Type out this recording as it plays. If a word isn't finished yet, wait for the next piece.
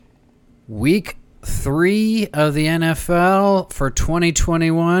Week 3 of the NFL for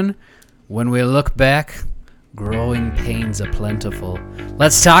 2021. When we look back, growing pains are plentiful.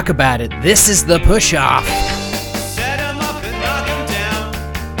 Let's talk about it. This is the push-off. Set 'em up and knock 'em down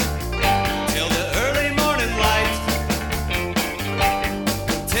till the early morning light,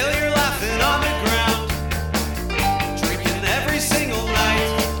 till you're laughing on the ground, drinking every single night.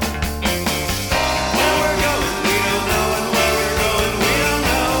 Where we're going, we don't know, and where we're going, we don't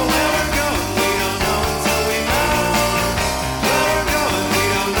know. Where we're going, we don't know until we know. Where we're going, we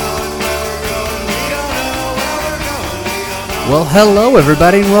don't know, and where we're going, we don't know. Where we're going, we don't know. Well, hello,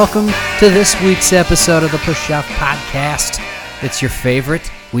 everybody, and welcome to this week's episode of the Push-Off Podcast. It's your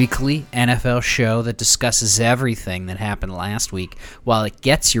favorite weekly NFL show that discusses everything that happened last week while it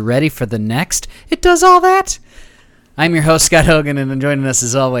gets you ready for the next. It does all that. I'm your host, Scott Hogan, and joining us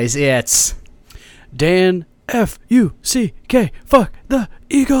as always, it's... Dan F-U-C-K, fuck the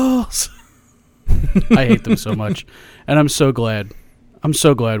Eagles. I hate them so much, and I'm so glad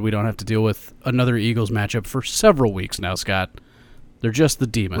we don't have to deal with another Eagles matchup for several weeks now, Scott. They're just the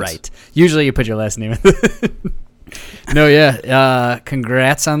demons. Right. Usually you put your last name in. No, yeah.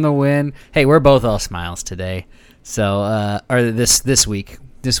 Congrats on the win. Hey, we're both all smiles today. So, or this week.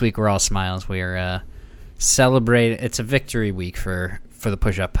 This week we're all smiles. We're celebrating. It's a victory week for the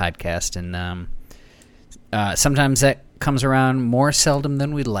Push-Up Podcast, and sometimes that comes around more seldom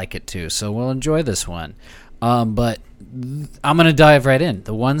than we'd like it to. So we'll enjoy this one. But I'm going to dive right in.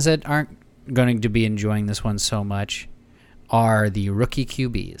 The ones that aren't going to be enjoying this one so much are the rookie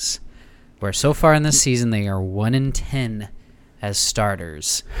QBs, where so far in this season they are 1-10 as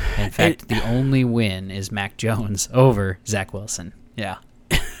starters. In fact, the only win is Mac Jones over Zach Wilson. Yeah.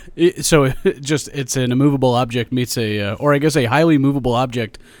 It's an immovable object meets a highly movable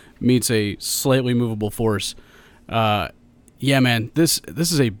object meets a slightly movable force. Yeah, man, this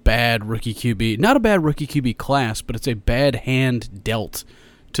is a bad rookie QB. Not a bad rookie QB class, but it's a bad hand dealt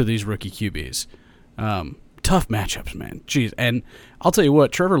to these rookie QBs. Tough matchups, man. Jeez, and I'll tell you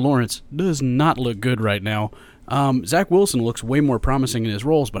what, Trevor Lawrence does not look good right now. Zach Wilson looks way more promising in his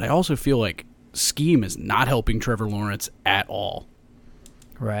roles, but I also feel like scheme is not helping Trevor Lawrence at all.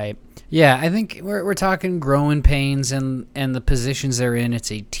 Right. Yeah, I think we're talking growing pains and the positions they're in.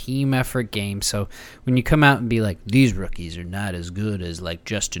 It's a team effort game. So when you come out and be like, these rookies are not as good as like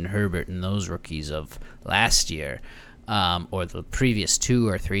Justin Herbert and those rookies of last year or the previous 2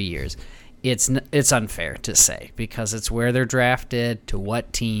 or 3 years, it's unfair to say because it's where they're drafted, to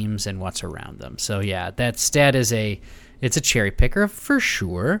what teams, and what's around them. So yeah, that stat is it's a cherry picker for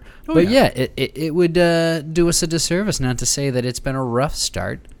sure. Oh, but yeah, it would do us a disservice not to say that it's been a rough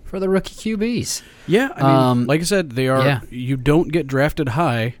start for the rookie QBs. Yeah, I mean, like I said, they are. Yeah. You don't get drafted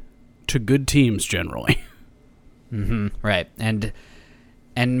high to good teams generally. Mm-hmm. Right,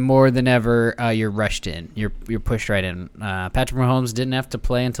 and more than ever, you're rushed in. You're pushed right in. Patrick Mahomes didn't have to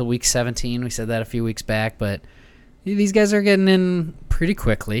play until week 17. We said that a few weeks back, but these guys are getting in pretty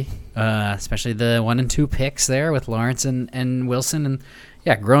quickly, especially the 1 and 2 picks there with Lawrence and Wilson. And,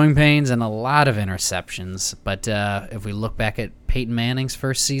 yeah, growing pains and a lot of interceptions. But if we look back at Peyton Manning's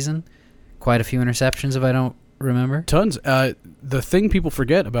first season, quite a few interceptions if I don't remember. Tons. The thing people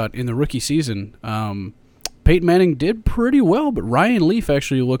forget about in the rookie season, Peyton Manning did pretty well, but Ryan Leaf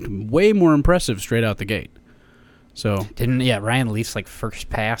actually looked way more impressive straight out the gate. So Ryan Leaf's first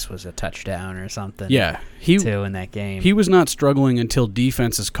pass was a touchdown or something. Yeah, too in that game. He was not struggling until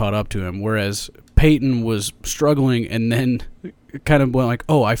defenses caught up to him, whereas Peyton was struggling and then kind of went like,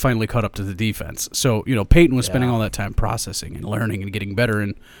 "Oh, I finally caught up to the defense." So Peyton was spending all that time processing and learning and getting better,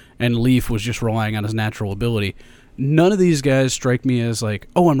 and Leaf was just relying on his natural ability. None of these guys strike me as like,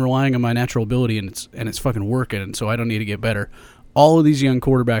 "Oh, I'm relying on my natural ability and it's fucking working, and so I don't need to get better." All of these young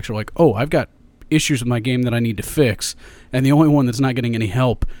quarterbacks are like, "Oh, I've got issues with my game that I need to fix," and the only one that's not getting any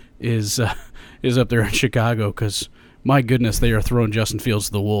help is up there in Chicago because, my goodness, they are throwing Justin Fields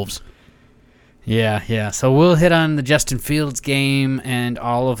to the wolves. Yeah. So we'll hit on the Justin Fields game and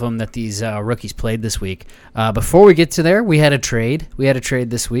all of them that these rookies played this week. Before we get to there, we had a trade.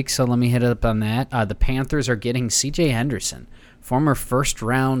 This week, so let me hit up on that. The Panthers are getting C.J. Henderson, former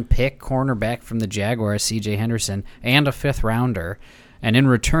first-round pick cornerback from the Jaguars, C.J. Henderson, and a fifth-rounder. And in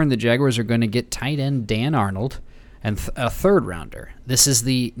return, the Jaguars are going to get tight end Dan Arnold and a third-rounder. This is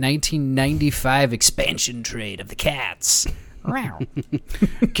the 1995 expansion trade of the Cats.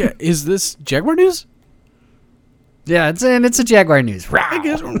 Is this Jaguar news? Yeah, it's a Jaguar news. I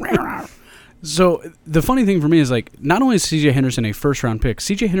guess. So the funny thing for me is not only is C.J. Henderson a first-round pick,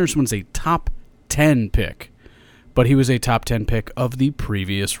 C.J. Henderson was a top 10 pick, but he was a top 10 pick of the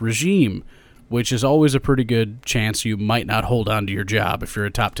previous regime. which is always a pretty good chance you might not hold on to your job if you're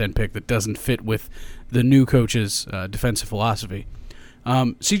a top 10 pick that doesn't fit with the new coach's defensive philosophy.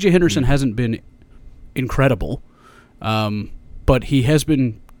 C.J. Henderson hasn't been incredible, but he has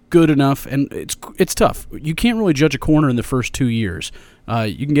been good enough, and it's tough. You can't really judge a corner in the first 2 years.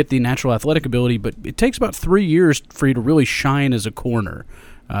 You can get the natural athletic ability, but it takes about 3 years for you to really shine as a corner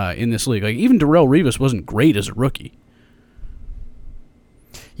in this league. Like, even Darrelle Revis wasn't great as a rookie.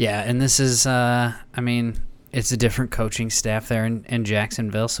 Yeah, and this is, it's a different coaching staff there in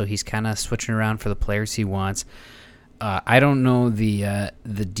Jacksonville, so he's kind of switching around for the players he wants. I don't know the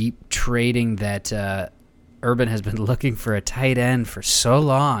deep trading that Urban has been looking for a tight end for so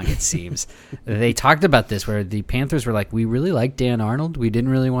long, it seems. They talked about this where the Panthers were like, we really like Dan Arnold. We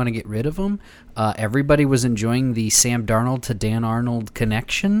didn't really want to get rid of him. Everybody was enjoying the Sam Darnold to Dan Arnold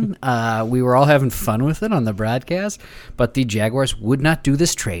connection. We were all having fun with it on the broadcast, but the Jaguars would not do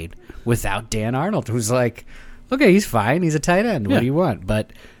this trade without Dan Arnold, who's like, okay, he's fine. He's a tight end. What do you want?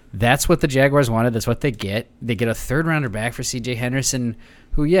 But that's what the Jaguars wanted. That's what they get. They get a third-rounder back for C.J. Henderson,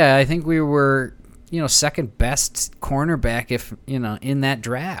 who, I think we were – second best cornerback in that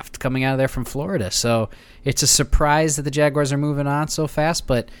draft coming out of there from Florida. So it's a surprise that the Jaguars are moving on so fast,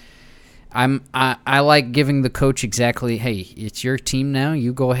 but I like giving the coach exactly, hey, it's your team now.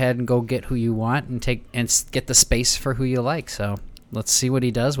 You go ahead and go get who you want and get the space for who you like. So let's see what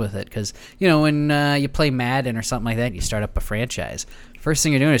he does with it. Because, when you play Madden or something like that, you start up a franchise. First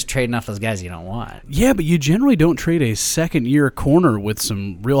thing you're doing is trading off those guys you don't want. Yeah, but you generally don't trade a second-year corner with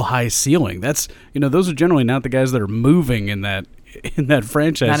some real high ceiling. That's those are generally not the guys that are moving in that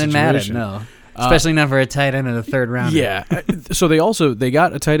franchise. Not in situation. Madden, no. Especially not for a tight end in the third round. Yeah. So they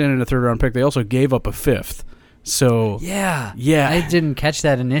got a tight end in a third-round pick. They also gave up a fifth. So yeah, I didn't catch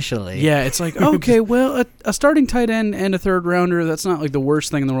that initially. Yeah, it's like, okay, well, a starting tight end and a third rounder, that's not like the worst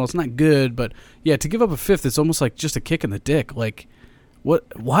thing in the world. It's not good, but yeah, to give up a fifth, it's almost like just a kick in the dick. Like, what?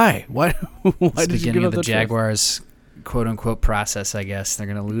 Why? Why It's did you beginning give of up the that Jaguars' quote unquote process? I guess they're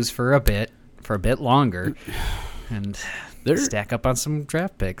going to lose for a bit longer, and stack up on some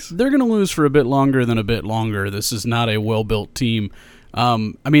draft picks. They're going to lose for a bit longer than a bit longer. This is not a well-built team.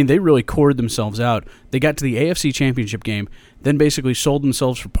 They really cored themselves out. They got to the AFC Championship game, then basically sold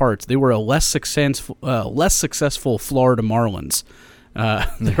themselves for parts. They were a less successful Florida Marlins.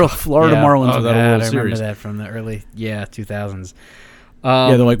 They're Florida Marlins without a World Series. I remember that from the early 2000s.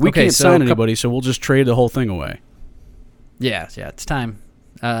 They're like, we can't sign anybody, so we'll just trade the whole thing away. Yeah, it's time.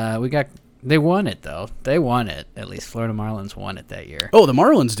 They won it, though. They won it. At least Florida Marlins won it that year. Oh, the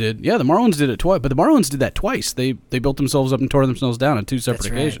Marlins did. Yeah, the Marlins did it twice. But the Marlins did that twice. They built themselves up and tore themselves down on two separate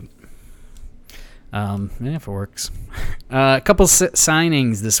occasions. If it works. A couple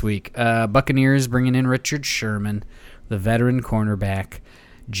signings this week. Buccaneers bringing in Richard Sherman, the veteran cornerback.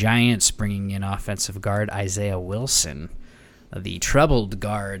 Giants bringing in offensive guard Isaiah Wilson, the troubled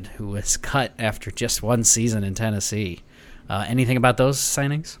guard who was cut after just one season in Tennessee. Anything about those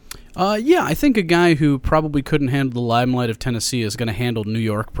signings? I think a guy who probably couldn't handle the limelight of Tennessee is going to handle New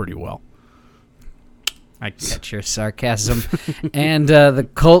York pretty well. I get your sarcasm. And the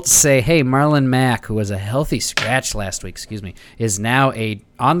Colts say, hey, Marlon Mack, who was a healthy scratch last week, is now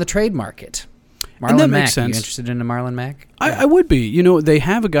on the trade market. Marlon Mack, makes sense. Are you interested in a Marlon Mack? I would be. They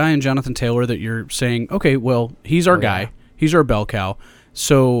have a guy in Jonathan Taylor that you're saying, okay, well, he's our guy. Yeah. He's our bell cow.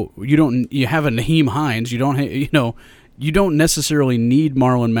 So you have a Naheem Hines. You don't necessarily need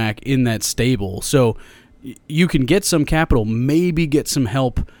Marlon Mack in that stable. So you can get some capital, maybe get some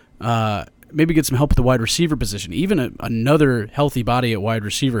help at the wide receiver position. Even another healthy body at wide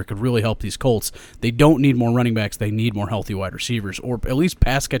receiver could really help these Colts. They don't need more running backs. They need more healthy wide receivers, or at least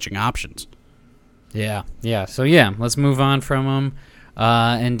pass-catching options. Yeah. So, let's move on from them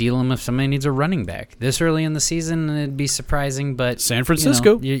and deal them if somebody needs a running back. This early in the season, it'd be surprising, but San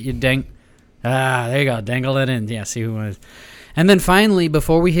Francisco. You there you go. Dangle it in. Yeah, see who was. And then finally,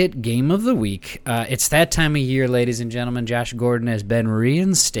 before we hit Game of the Week, it's that time of year, ladies and gentlemen. Josh Gordon has been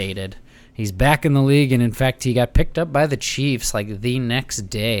reinstated. He's back in the league, and in fact, he got picked up by the Chiefs like the next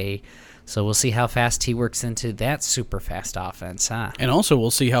day. So we'll see how fast he works into that super fast offense, huh? And also,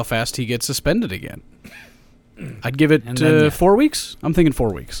 we'll see how fast he gets suspended again. I'd give it 4 weeks. I'm thinking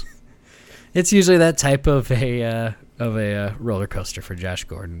 4 weeks. It's usually that type of a roller coaster for Josh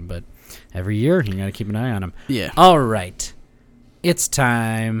Gordon, but every year you got to keep an eye on him. Yeah. All right, it's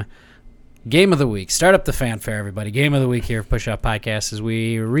time. Game of the Week. Start up the fanfare, everybody. Game of the Week here, Push Up Podcast, as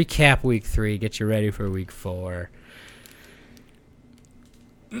we recap Week 3, get you ready for Week 4.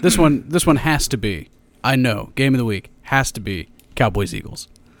 This one has to be. I know. Game of the Week has to be Cowboys-Eagles.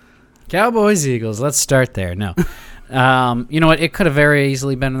 Cowboys-Eagles. Let's start there. No. You know what? It could have very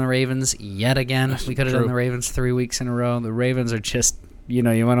easily been the Ravens yet again. We could have done true. the Ravens 3 weeks in a row. The Ravens are just, you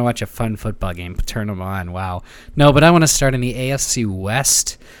want to watch a fun football game, turn them on. Wow. No, but I want to start in the AFC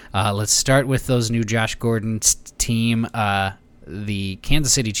West. Let's start with those new Josh Gordon's team. The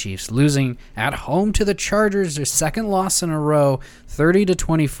Kansas City Chiefs losing at home to the Chargers, their second loss in a row,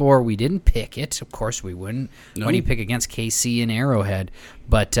 30-24. We didn't pick it. Of course we wouldn't. No. When you pick against KC in Arrowhead,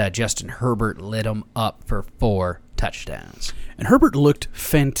 but Justin Herbert lit them up for 4 touchdowns. And Herbert looked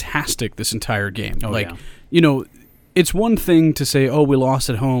fantastic this entire game. Oh, like, yeah. It's one thing to say, oh, we lost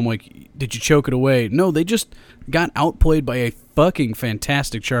at home. Like, did you choke it away? No, they just got outplayed by a fucking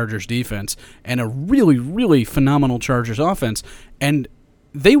fantastic Chargers defense and a really, really phenomenal Chargers offense. And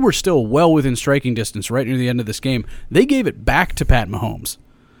they were still well within striking distance right near the end of this game. They gave it back to Pat Mahomes.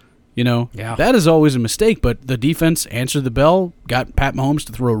 Yeah. That is always a mistake, but the defense answered the bell, got Pat Mahomes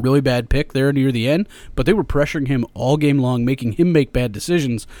to throw a really bad pick there near the end, but they were pressuring him all game long, making him make bad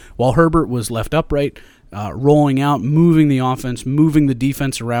decisions, while Herbert was left upright, rolling out, moving the offense, moving the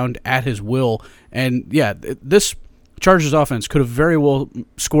defense around at his will. And, yeah, this Chargers offense could have very well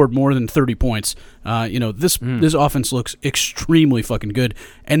scored more than 30 points. This offense looks extremely fucking good.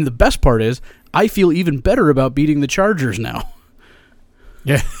 And the best part is, I feel even better about beating the Chargers now.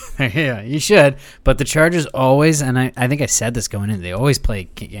 Yeah, yeah, you should. But the Chargers always, and I think I said this going in, they always play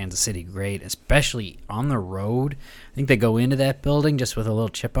Kansas City great, especially on the road. I think they go into that building just with a little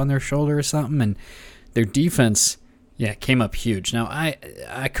chip on their shoulder or something, and their defense, came up huge. Now,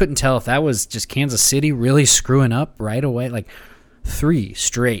 I couldn't tell if that was just Kansas City really screwing up right away. Like 3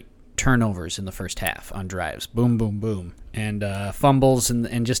 straight turnovers in the first half on drives. Boom, boom, boom. And fumbles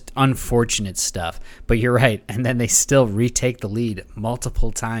and just unfortunate stuff. But you're right. And then they still retake the lead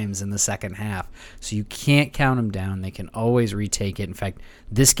multiple times in the second half. So you can't count them down. They can always retake it. In fact,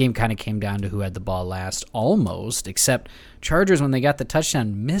 this game kind of came down to who had the ball last almost, except Chargers, when they got the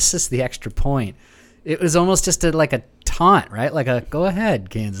touchdown, misses the extra point. It was almost just like a taunt, right? Like a, go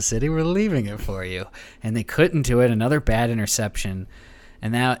ahead, Kansas City, we're leaving it for you. And they couldn't do it. Another bad interception.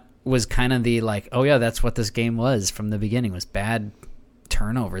 And that was kind of the like, oh yeah, that's what this game was from the beginning, was bad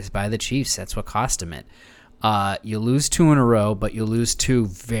turnovers by the Chiefs. That's what cost them it. You lose 2 in a row, but you lose 2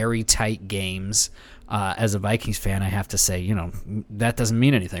 very tight games. As a Vikings fan, I have to say, that doesn't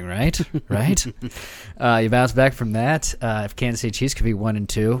mean anything, right? Right? You bounce back from that. If Kansas City Chiefs could be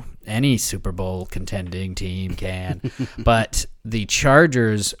 1-2, any Super Bowl contending team can. But the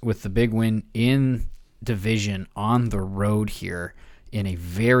Chargers, with the big win in division on the road here, in a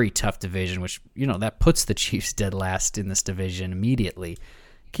very tough division, which, that puts the Chiefs dead last in this division immediately,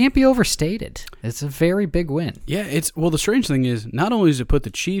 can't be overstated. It's a very big win. Yeah, the strange thing is, not only does it put the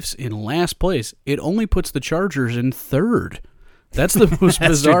Chiefs in last place, it only puts the Chargers in 3rd. That's the most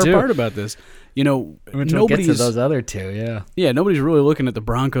bizarre part about this. Nobody's get to those other 2, yeah. Yeah, nobody's really looking at the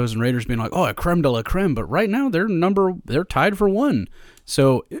Broncos and Raiders being like, oh, a creme de la creme, but right now they're tied for 1.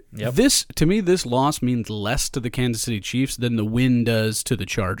 So to me, this loss means less to the Kansas City Chiefs than the win does to the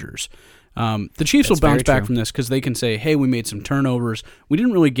Chargers. The Chiefs will bounce back from this because they can say, hey, we made some turnovers. We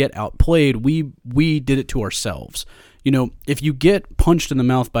didn't really get outplayed. We did it to ourselves. If you get punched in the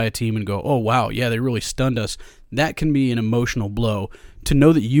mouth by a team and go, oh, wow, yeah, they really stunned us, that can be an emotional blow. To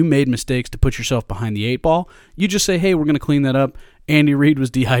know that you made mistakes to put yourself behind the 8 ball, you just say, hey, we're going to clean that up. Andy Reid was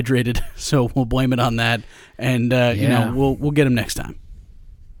dehydrated, so we'll blame it on that. And, we'll get him next time.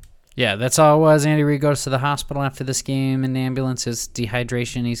 Yeah, that's all it was. Andy Reid goes to the hospital after this game in the ambulance. His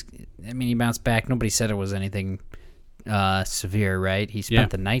dehydration, he bounced back. Nobody said it was anything severe, right? He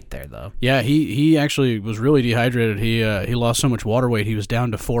spent the night there, though. Yeah, he actually was really dehydrated. He lost so much water weight, he was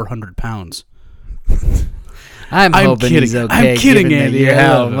down to 400 pounds. I'm hoping kidding. he's okay. I'm kidding, Andy.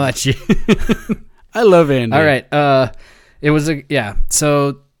 How much? I love Andy. All right. It was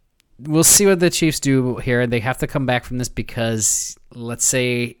So we'll see what the Chiefs do here. They have to come back from this because let's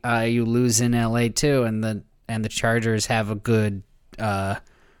say you lose in LA too, and the Chargers have a good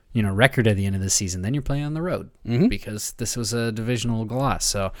record at the end of the season. Then you're playing on the road because this was a divisional loss.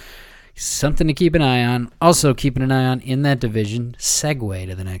 So something to keep an eye on. Also keeping an eye on in that division, segue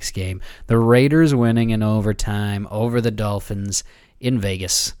to the next game. The Raiders winning in overtime over the Dolphins in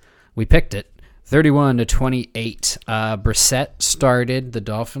Vegas. We picked it. 31-28. Brissett started. The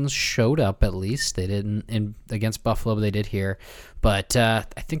Dolphins showed up at least. They didn't against Buffalo, but they did here. But I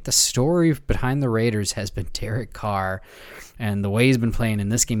think the story behind the Raiders has been Derek Carr. And the way he's been playing in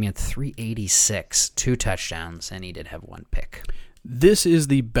this game, he had 386, 2 touchdowns, and he did have 1 pick. This is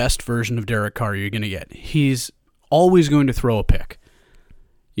the best version of Derek Carr you're going to get. He's always going to throw a pick.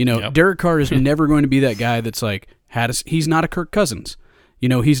 Derek Carr is never going to be that guy that's like, he's not a Kirk Cousins. You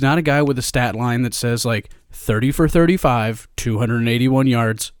know, he's not a guy with a stat line that says like 30 for 35, 281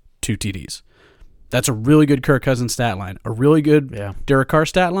 yards, 2 TDs. That's a really good Kirk Cousins stat line. A really good Derek Carr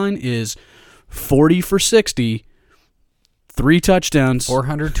stat line is 40 for 60, 3 touchdowns,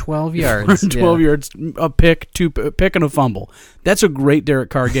 412 yards, 412 yards, a pick, a pick and a fumble. That's a great Derek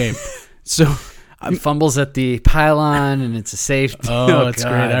Carr game. So he fumbles at the pylon, and it's a safety. Oh, that's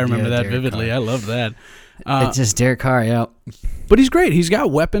great. I remember that Derek vividly. Carr. I love that. It's just Derek Carr, yeah. But he's great. He's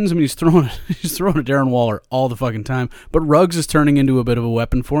got weapons. I mean, he's throwing at Darren Waller all the fucking time. But Ruggs is turning into a bit of a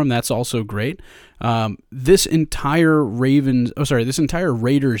weapon for him. That's also great. This entire Raiders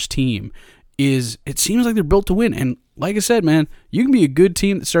team it seems like they're built to win. And like I said, man, you can be a good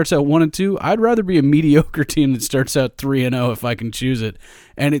team that starts out 1-2. I'd rather be a mediocre team that starts out 3-0 if I can choose it.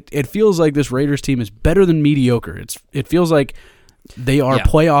 And it feels like this Raiders team is better than mediocre. It feels like they are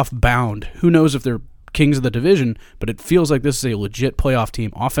playoff bound. Who knows if they're kings of the division, but it feels like this is a legit playoff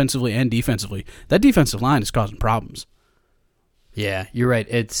team offensively and defensively. That defensive line is causing problems. Yeah, you're right.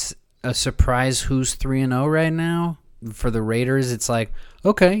 It's a surprise who's 3-0 right now. For the Raiders, it's like,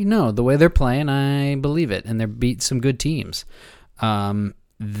 okay, no, the way they're playing, I believe it, and they're beat some good teams.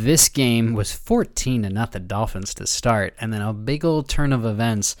 This game was 14-0 Dolphins to start, and then a big old turn of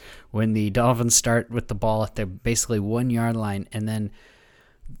events when the Dolphins start with the ball at their basically 1 yard line, and then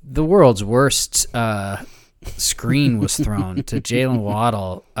the world's worst screen was thrown to Jalen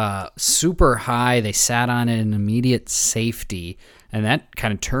Waddle, super high. They sat on it in immediate safety, and that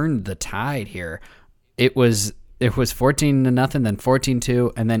kind of turned the tide here. It was 14-0, then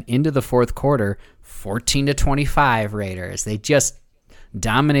 14-2, and then into the fourth quarter, 14-25 Raiders. They just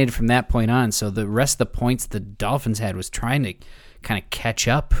dominated from that point on. So the rest of the points the Dolphins had was trying to kind of catch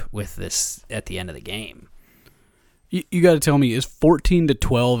up with this at the end of the game. You got to tell me, is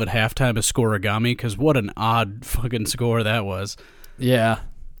 14-12 at halftime a scoregami? Because what an odd fucking score that was. Yeah.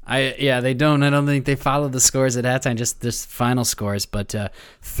 They don't. I don't think they follow the scores at halftime, just this final scores. But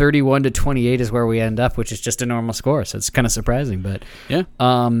 31-28 is where we end up, which is just a normal score. So it's kind of surprising. But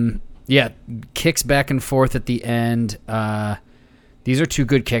kicks back and forth at the end. These are two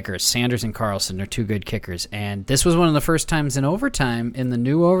good kickers. Sanders and Carlson are two good kickers. And this was one of the first times in overtime, in the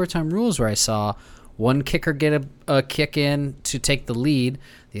new overtime rules, where I saw one kicker get a kick in to take the lead,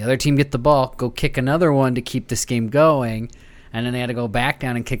 the other team get the ball, go kick another one to keep this game going, and then they had to go back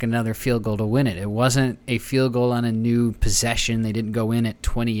down and kick another field goal to win it. It wasn't a field goal on a new possession. They didn't go in at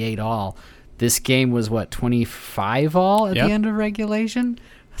 28 all. This game was, 25 all at the end of regulation?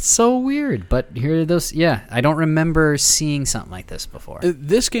 So weird. But here are those. Yeah, I don't remember seeing something like this before.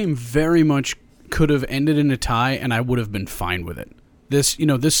 This game very much could have ended in a tie, and I would have been fine with it. This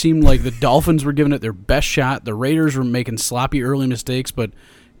seemed like the Dolphins were giving it their best shot. The Raiders were making sloppy early mistakes, but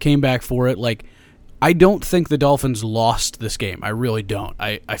came back for it. Like, I don't think the Dolphins lost this game. I really don't.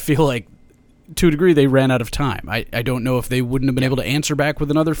 I feel like, to a degree, they ran out of time. I don't know if they wouldn't have been able to answer back with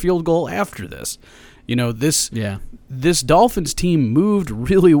another field goal after this. This Dolphins team moved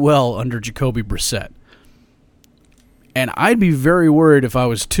really well under Jacoby Brissett. And I'd be very worried if I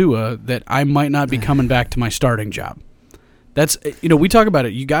was Tua that I might not be coming back to my starting job. That's, we talk about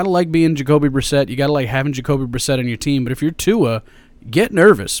it. You got to like being Jacoby Brissett. You got to like having Jacoby Brissett on your team. But if you're Tua, get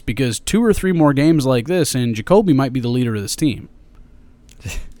nervous because 2 or 3 more games like this, and Jacoby might be the leader of this team.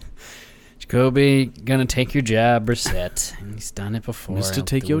 Jacoby gonna take your job, Brissett. He's done it before. Mr.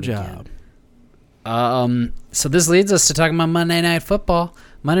 Take your job. So this leads us to talking about Monday Night Football.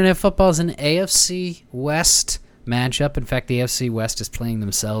 Monday Night Football is an AFC West matchup. In fact, the AFC West is playing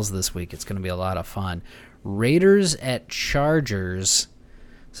themselves this week. It's going to be a lot of fun. Raiders at Chargers.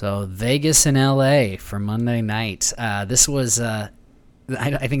 So Vegas and LA for Monday night. This was, I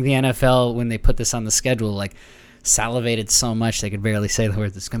think the NFL, when they put this on the schedule, salivated so much they could barely say the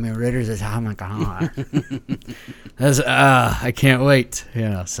words. It's going to be Raiders. Oh my God. I can't wait.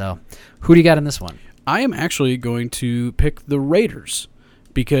 So who do you got in this one? I am actually going to pick the Raiders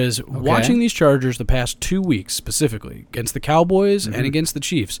because watching these Chargers the past 2 weeks, specifically against the Cowboys and against the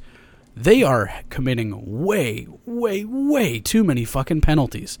Chiefs, they are committing way, way, way too many fucking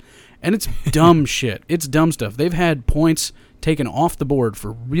penalties. And it's dumb shit. It's dumb stuff. They've had points taken off the board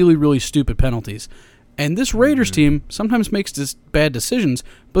for really, really stupid penalties. And this Raiders team sometimes makes bad decisions,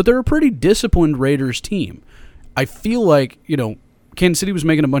 but they're a pretty disciplined Raiders team. I feel like, Kansas City was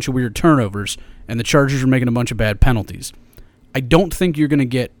making a bunch of weird turnovers, and the Chargers were making a bunch of bad penalties. I don't think you're going to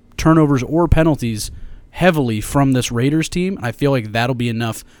get turnovers or penalties heavily from this Raiders team. I feel like that'll be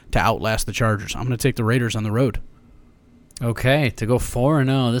enough to outlast the Chargers. I'm going to take the Raiders on the road. Okay, to go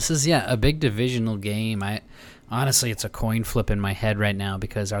 4-0. This is, a big divisional game. Honestly, it's a coin flip in my head right now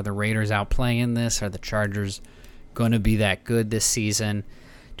because are the Raiders outplaying this? Are the Chargers going to be that good this season?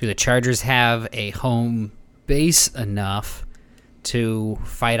 Do the Chargers have a home base enough to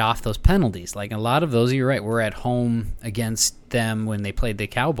fight off those penalties? Like a lot of those, you're right, we're at home against them when they played the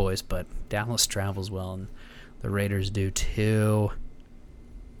Cowboys, but Dallas travels well, and the Raiders do too.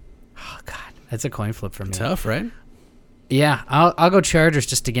 Oh, God, that's a coin flip for me. Tough, right? Yeah, I'll go Chargers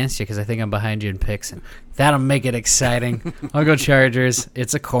just against you because I think I'm behind you in picks, and that'll make it exciting. I'll go Chargers.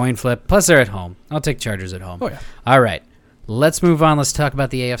 It's a coin flip. Plus, they're at home. I'll take Chargers at home. Oh, yeah. All right. Let's move on. Let's talk about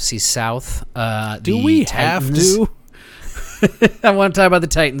the AFC South. Do we have to? I want to talk about the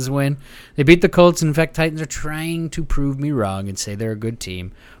Titans win. They beat the Colts. In fact, Titans are trying to prove me wrong and say they're a good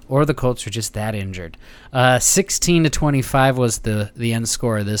team, or the Colts are just that injured. 16-25 was the end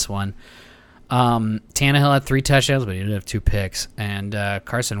score of this one. Tannehill had 3 touchdowns, but he did have 2 picks. And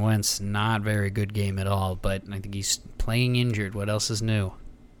Carson Wentz, not very good game at all, but I think he's playing injured. What else is new?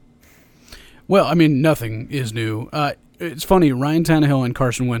 Well, I mean, nothing is new. It's funny, Ryan Tannehill and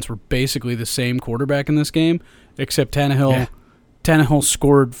Carson Wentz were basically the same quarterback in this game, except Tannehill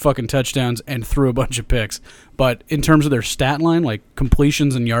scored fucking touchdowns and threw a bunch of picks. But in terms of their stat line, like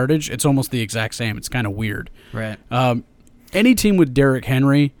completions and yardage, it's almost the exact same. It's kind of weird. Right. Any team with Derrick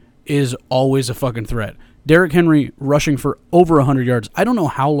Henry is always a fucking threat. Derrick Henry rushing for over 100 yards. I don't know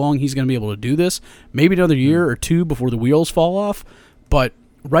how long he's going to be able to do this. Maybe another year or 2 before the wheels fall off. But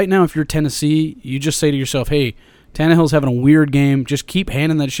right now, if you're Tennessee, you just say to yourself, hey, Tannehill's having a weird game. Just keep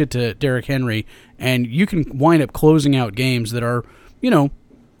handing that shit to Derrick Henry, and you can wind up closing out games that are,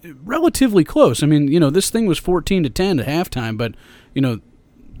 relatively close. I mean, this thing was 14-10 at halftime, but,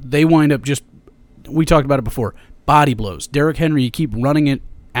 they wind up just, we talked about it before, body blows. Derrick Henry, you keep running it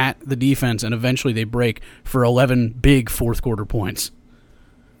at the defense, and eventually they break for 11 big fourth-quarter points.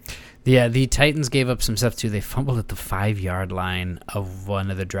 Yeah, the Titans gave up some stuff, too. They fumbled at the 5-yard line of one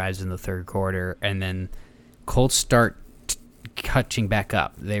of the drives in the third quarter, and then Colts start catching back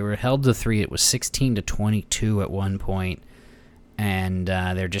up. They were held to 3. It was 16-22 at one point, and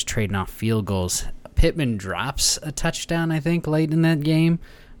they're just trading off field goals. Pittman drops a touchdown, I think, late in that game.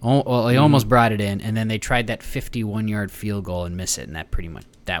 Well, he almost brought it in, and then they tried that 51-yard field goal and missed it, and that pretty much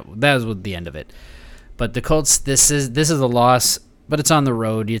that was the end of it. But the Colts, this is a loss, but it's on the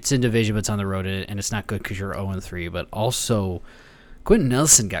road. It's in division, but it's on the road, and it's not good because you're 0-3. But also, Quentin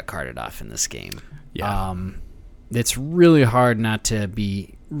Nelson got carted off in this game. Yeah. It's really hard not to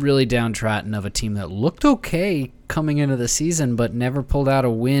be really downtrodden of a team that looked okay coming into the season, but never pulled out a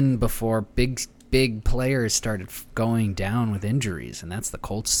win before big players started going down with injuries, and that's the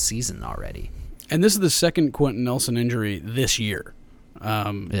Colts season already. And this is the second Quentin Nelson injury this year.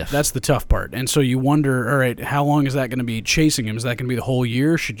 That's the tough part. And so you wonder, all right, how long is that going to be chasing him? Is that going to be the whole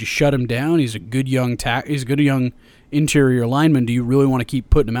year? Should you shut him down? He's a good young interior lineman. Do you really want to keep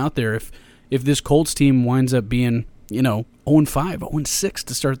putting him out there if this Colts team winds up being, 0-5, 0-6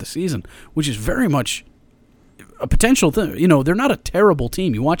 to start the season, which is very much a potential thing. They're not a terrible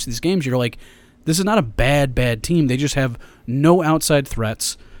team. You watch these games, you're like, this is not a bad team. They just have no outside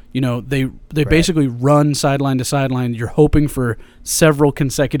threats. They basically run sideline to sideline. You're hoping for several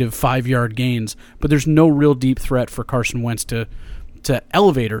consecutive 5-yard gains, but there's no real deep threat for Carson Wentz to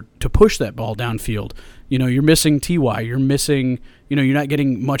elevate or to push that ball downfield. You're missing T.Y. You're missing, you're not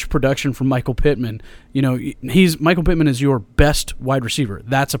getting much production from Michael Pittman. Michael Pittman is your best wide receiver.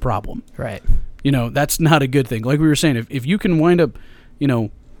 That's a problem. Right. That's not a good thing. Like we were saying, if you can wind up,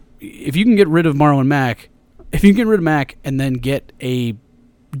 if you can get rid of Marlon Mack, and then get a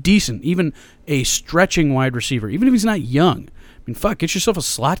decent, even a stretching wide receiver, even if he's not young, get yourself a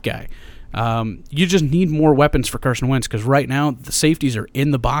slot guy. You just need more weapons for Carson Wentz because right now the safeties are in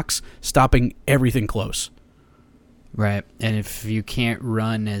the box stopping everything close. Right, and if you can't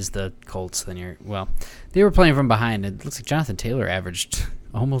run as the Colts, then they were playing from behind. It looks like Jonathan Taylor averaged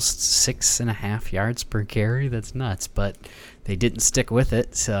almost 6.5 yards per carry. That's nuts, but they didn't stick with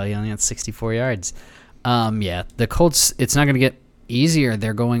it, so he only had 64 yards. The Colts, it's not going to get easier.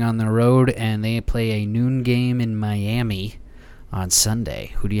 They're going on the road, and they play a noon game in Miami on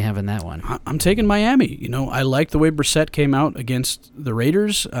Sunday. Who do you have in that one? I'm taking Miami. I like the way Brissett came out against the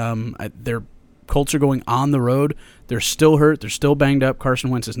Raiders. Their Colts are going on the road. They're still hurt. They're still banged up. Carson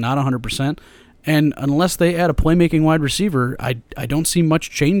Wentz is not 100%. And unless they add a playmaking wide receiver, I don't see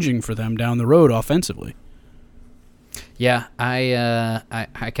much changing for them down the road offensively. Yeah, I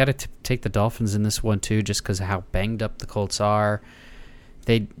got to take the Dolphins in this one too, just because of how banged up the Colts are.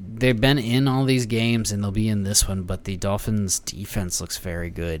 They've been in all these games, and they'll be in this one, but the Dolphins' defense looks very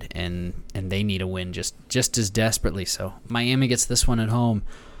good, and they need a win just as desperately. So Miami gets this one at home.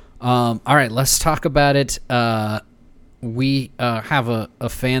 All right, let's talk about it. we have a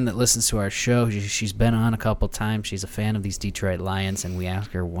fan that listens to our show. She's been on a couple times. She's a fan of these Detroit Lions, and we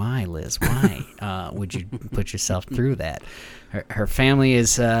ask her, why, Liz? Why would you put yourself through that? Her family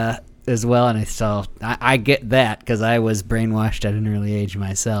is as well, and I get that because I was brainwashed at an early age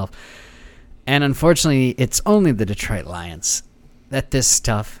myself. And unfortunately, it's only the Detroit Lions that this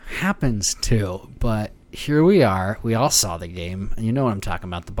stuff happens to. But here we are. We all saw the game. You know what I'm talking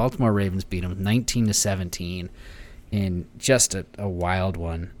about. The Baltimore Ravens beat them 19-17 in just a wild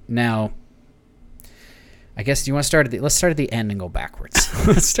one. Now, I guess you want to start at let's start at the end and go backwards.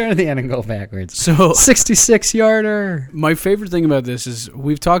 Let's start at the end and go backwards. So 66-yarder. my favorite thing about this is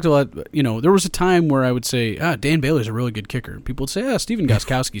we've talked a lot. You know, there was a time where I would say, Dan Bailey's a really good kicker. People would say, Stephen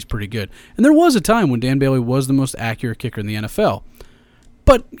Gostkowski's pretty good. And there was a time when Dan Bailey was the most accurate kicker in the NFL.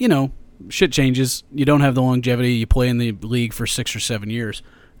 But, you know, shit changes. You don't have the longevity. You play in the league for 6 or 7 years.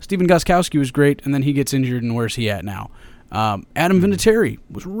 Stephen Gostkowski was great, and then he gets injured, and where's he at now? Adam Vinatieri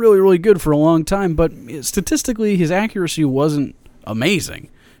was really, really good for a long time, but statistically, his accuracy wasn't amazing.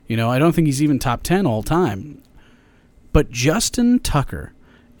 You know, I don't think he's even top 10 all time. But Justin Tucker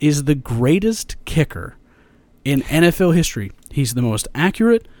is the greatest kicker in NFL history. He's the most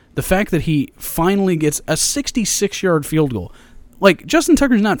accurate. The fact that he finally gets a 66-yard field goal. Like, Justin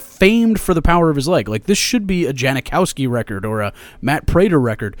Tucker's not famed for the power of his leg. Like, this should be a Janikowski record or a Matt Prater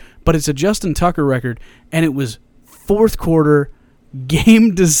record, but it's a Justin Tucker record, and it was fourth quarter,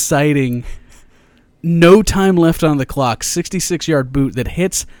 game-deciding, no time left on the clock, 66-yard boot that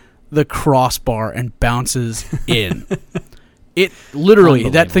hits the crossbar and bounces in. It literally,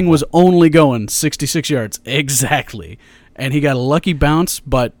 that thing was only going 66 yards. Exactly. And he got a lucky bounce,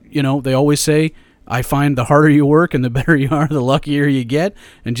 but, you know, they always say, I find the harder you work and the better you are, the luckier you get.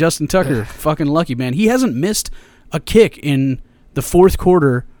 And Justin Tucker, fucking lucky, man. He hasn't missed a kick in the fourth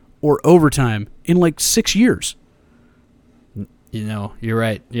quarter or overtime in like 6 years. You know, you're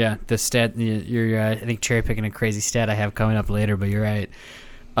right. Yeah, the stat, you're I think cherry picking a crazy stat I have coming up later, but you're right.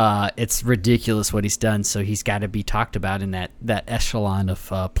 It's ridiculous what he's done, so he's got to be talked about in that echelon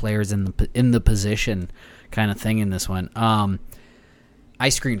of players in the position kind of thing in this one. I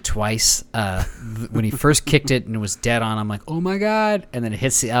screamed twice when he first kicked it and it was dead on. I'm like, oh my God. And then it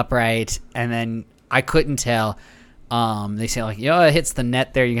hits the upright. And then I couldn't tell. They say, like, it hits the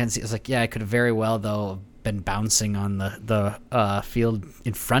net there. You can see. It's like, yeah, I could have very well, though, been bouncing on the field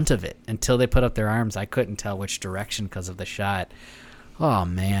in front of it. Until they put up their arms, I couldn't tell which direction because of the shot. Oh,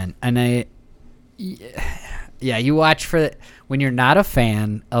 man. And you watch for when you're not a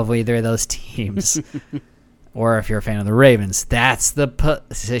fan of either of those teams. Or if you're a fan of the Ravens, that's the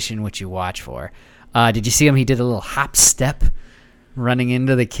position which you watch for. Did you see him? He did a little hop step running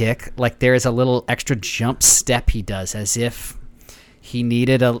into the kick. Like there's a little extra jump step he does as if he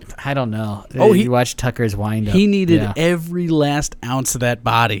needed I don't know. Oh, you watch Tucker's wind up. He needed every last ounce of that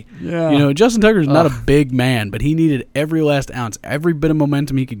body. Yeah. You know, Justin Tucker's not a big man, but he needed every last ounce, every bit of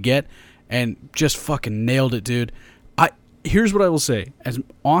momentum he could get, and just fucking nailed it, dude. Here's what I will say. As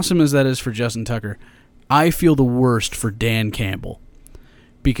awesome as that is for Justin Tucker, I feel the worst for Dan Campbell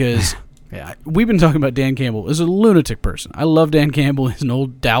because we've been talking about Dan Campbell as a lunatic person. I love Dan Campbell. He's an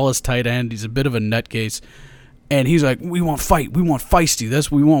old Dallas tight end. He's a bit of a nutcase. And he's like, we want fight. We want feisty.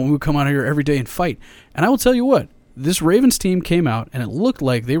 That's what we want. We come out here every day and fight. And I will tell you what, this Ravens team came out and it looked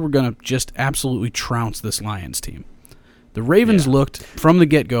like they were going to just absolutely trounce this Lions team. The Ravens looked from the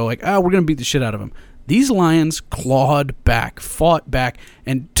get-go like, we're going to beat the shit out of them. These Lions clawed back, fought back,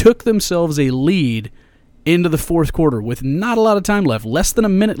 and took themselves a lead into the fourth quarter with not a lot of time left, less than a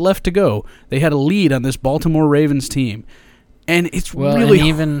minute left to go. They had a lead on this Baltimore Ravens team. And it's really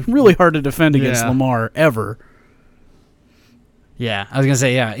hard to defend against Lamar ever. Yeah, I was going to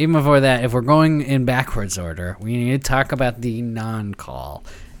say, even before that, if we're going in backwards order, we need to talk about the non-call.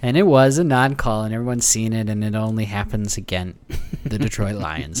 And it was a non-call, and everyone's seen it, and it only happens again, the Detroit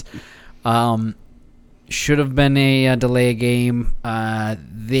Lions. Should have been a delay game.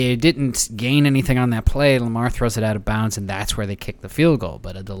 They didn't gain anything on that play. Lamar throws it out of bounds, and that's where they kick the field goal.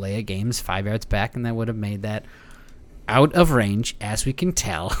 But a delay of game's 5 yards back, and that would have made that out of range, as we can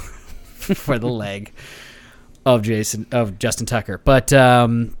tell, for the leg of Justin Tucker. But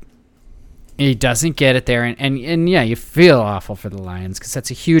he doesn't get it there, and you feel awful for the Lions because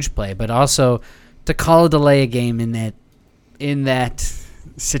that's a huge play. But also to call a delay a game in that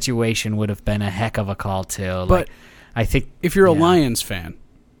situation would have been a heck of a call too. But I think if you're a Lions fan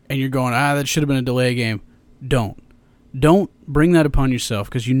and you're going, that should have been a delay game, don't bring that upon yourself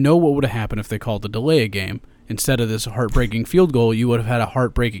because you know what would have happened if they called the delay a game instead of this heartbreaking field goal. You would have had a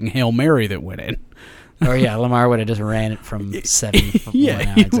heartbreaking Hail Mary that went in. Or yeah, Lamar would have just ran it from 7.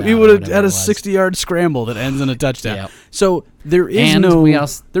 Yeah, he would have had a 60-yard scramble that ends in a touchdown. Yep. So there is And no we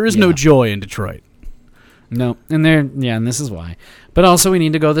also- no joy in Detroit. No, and this is why. But also we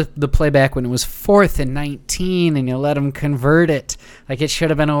need to go the playback when it was 4th and 19, and you let them convert it. Like it should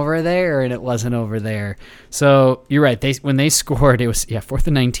have been over there, and it wasn't over there. So you're right. When they scored, it was 4th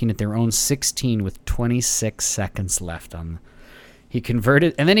and 19 at their own 16 with 26 seconds left on. He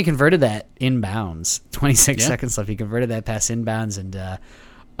converted, and then he converted that inbounds. 26 seconds left. He converted that pass inbounds,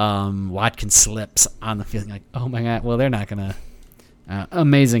 and Watkins slips on the field. Like, oh my God. Well, they're not gonna.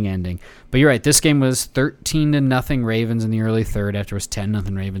 Amazing ending. But you're right. This game was 13-0 Ravens in the early third after it was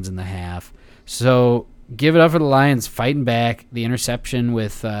 10-0 Ravens in the half. So give it up for the Lions fighting back. The interception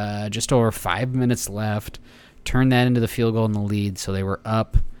with just over 5 minutes left turned that into the field goal in the lead. So they were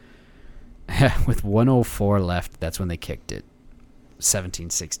up with 1:04 left. That's when they kicked it.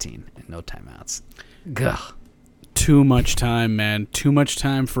 17-16 and no timeouts. Gah. Too much time, man. Too much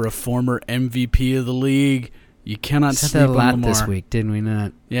time for a former MVP of the league. You cannot Said sleep that a on lot Lamar. this week, didn't we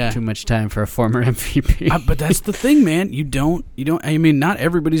not? Yeah. Too much time for a former MVP. But that's the thing, man. You don't. I mean, not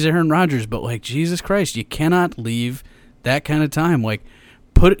everybody's Aaron Rodgers, but like Jesus Christ, you cannot leave that kind of time. Like,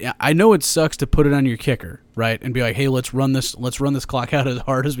 I know it sucks to put it on your kicker, right, and be like, hey, let's run this clock out as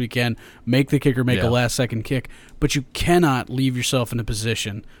hard as we can. Make the kicker make a last second kick, but you cannot leave yourself in a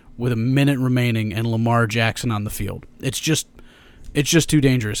position with a minute remaining and Lamar Jackson on the field. It's just too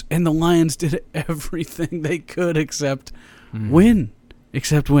dangerous. And the Lions did everything they could except win.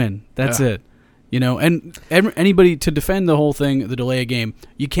 That's it. You know, and anybody to defend the whole thing, the delay of game,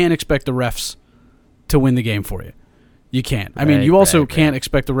 you can't expect the refs to win the game for you. You can't. I mean, you also can't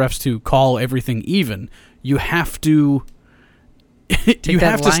expect the refs to call everything even. You have to you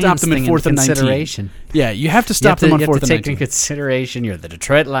have to stop them in 4th and 19. Yeah, you have to stop them on 4th and 19. You have to take into consideration you're the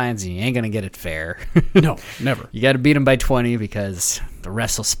Detroit Lions and you ain't going to get it fair. No, never. You got to beat them by 20 because the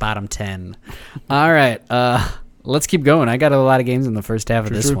refs will spot them 10. All right, let's keep going. I got a lot of games in the first half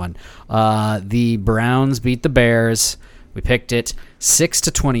of this one. The Browns beat the Bears. We picked it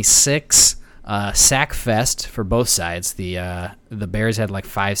 6-26. Sack fest for both sides. The Bears had like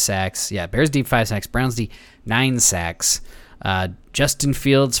 5 sacks. Yeah, Bears D 5 sacks. Browns D 9 sacks. Justin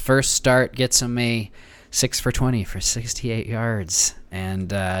Fields' first start gets him a 6 for 20 for 68 yards.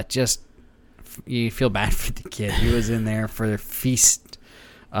 And you feel bad for the kid. He was in there for the feast.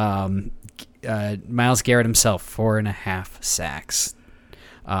 Myles Garrett himself, 4.5 sacks.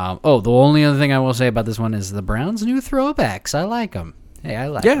 The only other thing I will say about this one is the Browns' new throwbacks. I like them. Hey, I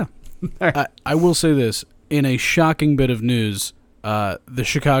like them. I will say this. In a shocking bit of news, the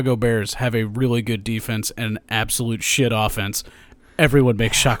Chicago Bears have a really good defense and an absolute shit offense. Everyone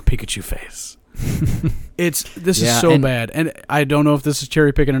makes shock Pikachu face. This is so bad. And I don't know if this is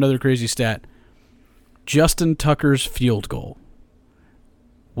cherry picking another crazy stat. Justin Tucker's field goal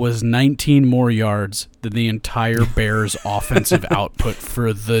was 19 more yards than the entire Bears offensive output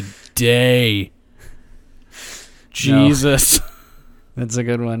for the day. Jesus. No. That's a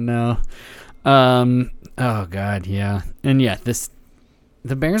good one. No. Oh God, yeah. And yeah,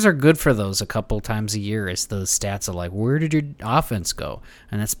 the Bears are good for those a couple times a year. It's those stats of like, where did your offense go?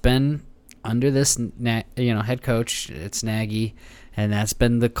 And it's been under this head coach. It's Nagy, and that's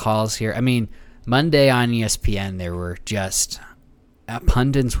been the calls here. I mean, Monday on ESPN there were just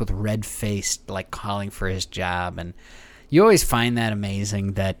pundits with red faced like calling for his job, and you always find that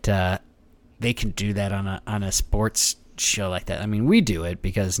amazing that they can do that on a sports show like that. I mean, we do it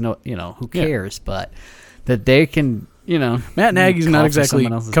because who cares? Yeah. But that they can, Matt Nagy's not exactly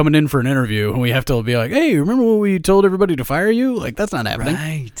coming in for an interview, and we have to be like, "Hey, remember when we told everybody to fire you?" Like that's not happening,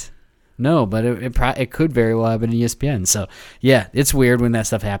 right? No, but it could very well happen in ESPN. So yeah, it's weird when that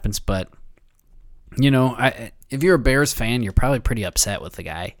stuff happens. But if you're a Bears fan, you're probably pretty upset with the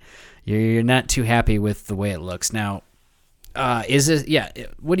guy. You're not too happy with the way it looks now. Is it? Yeah.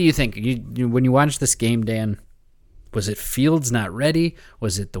 What do you think? When you watch this game, Dan? Was it Fields not ready?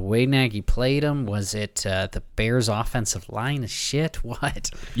 Was it the way Nagy played him? Was it the Bears' offensive line is shit?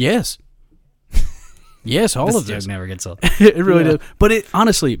 What? Yes. Yes, all of this. Never gets old. It really does. But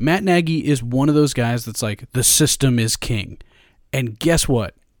honestly, Matt Nagy is one of those guys that's like, the system is king. And guess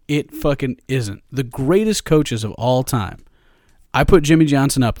what? It fucking isn't. The greatest coaches of all time. I put Jimmy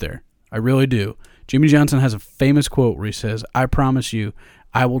Johnson up there. I really do. Jimmy Johnson has a famous quote where he says, I promise you,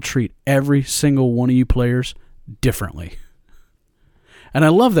 I will treat every single one of you players differently. And I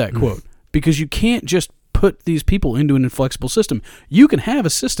love that quote because you can't just put these people into an inflexible system. You can have a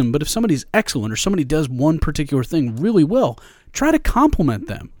system, but if somebody's excellent or somebody does one particular thing really well, try to compliment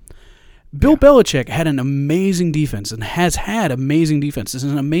them. Bill Belichick had an amazing defense and has had amazing defense. This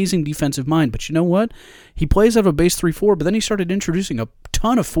is an amazing defensive mind. But you know what? He plays out of a base 3-4, but then he started introducing a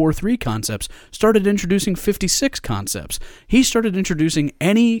ton of 4-3 concepts, started introducing 56 concepts. He started introducing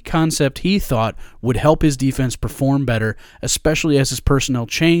any concept he thought would help his defense perform better, especially as his personnel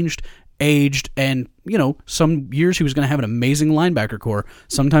changed, aged, and, some years he was going to have an amazing linebacker core.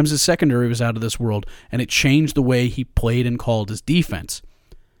 Sometimes his secondary was out of this world, and it changed the way he played and called his defense.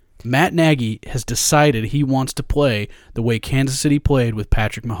 Matt Nagy has decided he wants to play the way Kansas City played with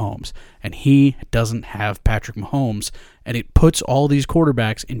Patrick Mahomes, and he doesn't have Patrick Mahomes, and it puts all these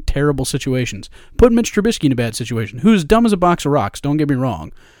quarterbacks in terrible situations. Put Mitch Trubisky in a bad situation, who's dumb as a box of rocks, don't get me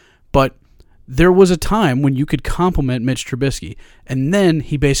wrong, but there was a time when you could compliment Mitch Trubisky, and then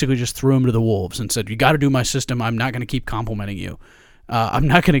he basically just threw him to the wolves and said, you got to do my system, I'm not going to keep complimenting you. I'm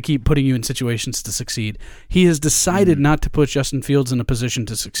not going to keep putting you in situations to succeed. He has decided not to put Justin Fields in a position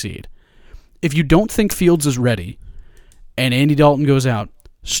to succeed. If you don't think Fields is ready and Andy Dalton goes out,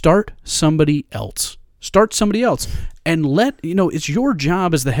 start somebody else. Start somebody else. And it's your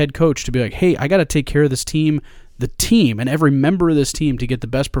job as the head coach to be like, hey, I got to take care of this team, the team, and every member of this team to get the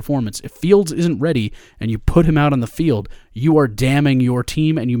best performance. If Fields isn't ready and you put him out on the field, you are damning your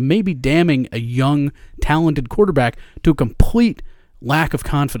team, and you may be damning a young, talented quarterback to a complete lack of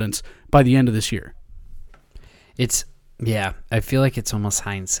confidence by the end of this year. I feel like it's almost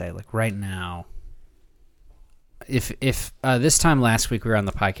hindsight. Like right now, if this time last week we were on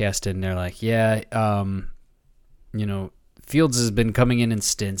the podcast and they're like, Fields has been coming in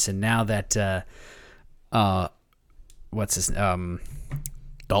stints, and now that what's his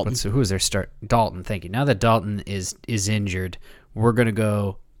Dalton. Who is their start? Dalton. Thank you. Now that Dalton is injured, we're gonna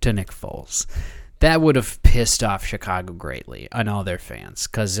go to Nick Foles. That would have pissed off Chicago greatly and all their fans,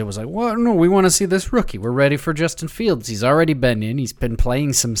 because it was like, well, no, we want to see this rookie. We're ready for Justin Fields. He's already been in. He's been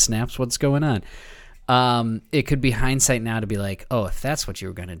playing some snaps. What's going on? It could be hindsight now to be like, oh, if that's what you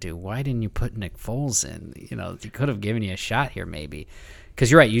were going to do, why didn't you put Nick Foles in? He could have given you a shot here maybe.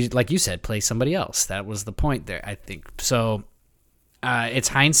 Because you're right. Like you said, play somebody else. That was the point there, I think. So it's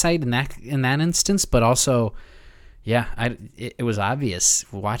hindsight in that instance, but also... Yeah, it was obvious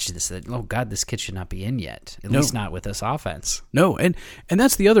watching this that, oh, God, this kid should not be in yet, at least not with this offense. No, and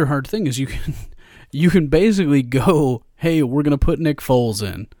that's the other hard thing is you can basically go, hey, we're going to put Nick Foles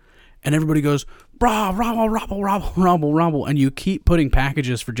in, and everybody goes, brah, robble, and you keep putting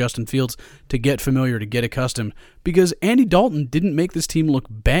packages for Justin Fields to get familiar, to get accustomed, because Andy Dalton didn't make this team look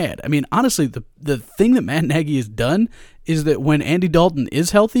bad. I mean, honestly, the thing that Matt Nagy has done is that when Andy Dalton is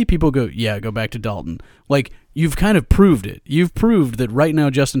healthy, people go, yeah, go back to Dalton. Like, you've kind of proved it. You've proved that right now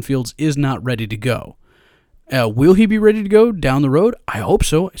Justin Fields is not ready to go. Will he be ready to go down the road? I hope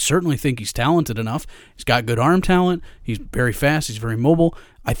so. I certainly think he's talented enough. He's got good arm talent. He's very fast. He's very mobile.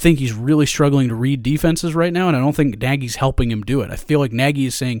 I think he's really struggling to read defenses right now, and I don't think Nagy's helping him do it. I feel like Nagy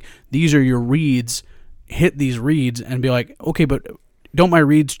is saying, these are your reads, hit these reads, and be like, okay, but don't my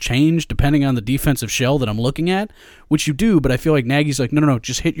reads change depending on the defensive shell that I'm looking at? Which you do, but I feel like Nagy's like, no,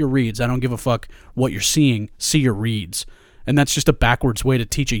 just hit your reads. I don't give a fuck what you're seeing. See your reads. And that's just a backwards way to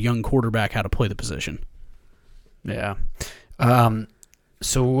teach a young quarterback how to play the position. Yeah.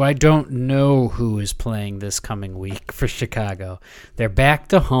 So I don't know who is playing this coming week for Chicago. They're back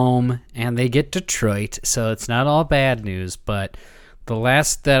to home, and they get Detroit, so it's not all bad news. But the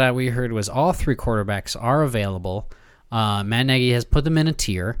last that we heard was all three quarterbacks are available. Matt Nagy has put them in a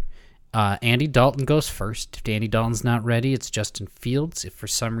tier. Andy Dalton goes first. If Andy Dalton's not ready, it's Justin Fields. If for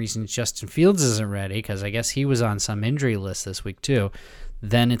some reason Justin Fields isn't ready, because I guess he was on some injury list this week too,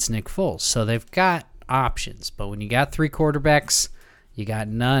 then it's Nick Foles. So they've got options. But when you got three quarterbacks, you got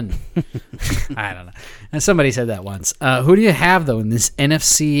none. I don't know. And somebody said that once. Who do you have, though, in this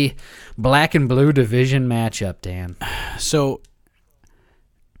NFC black and blue division matchup, Dan? So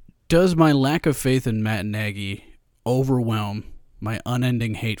does my lack of faith in Matt Nagy overwhelm my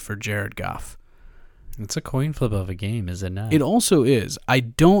unending hate for Jared Goff? It's a coin flip of a game, is it not? It also is. I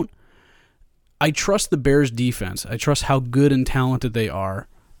trust the Bears' defense. I trust how good and talented they are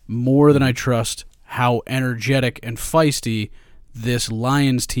more than I trust how energetic and feisty this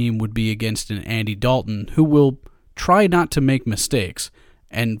Lions team would be against an Andy Dalton, who will try not to make mistakes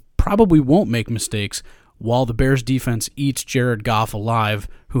and probably won't make mistakes while the Bears' defense eats Jared Goff alive,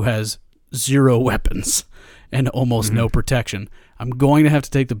 who has zero weapons and almost no protection. I'm going to have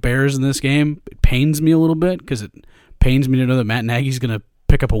to take the Bears in this game. It pains me a little bit because it pains me to know that Matt Nagy's going to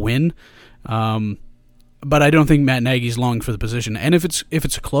pick up a win. But I don't think Matt Nagy's long for the position. And if it's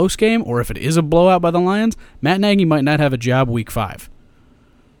a close game or if it is a blowout by the Lions, Matt Nagy might not have a job week 5.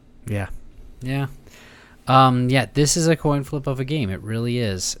 Yeah. Yeah, this is a coin flip of a game. It really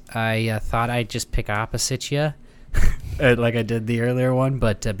is. I thought I'd just pick opposite you, like I did the earlier one,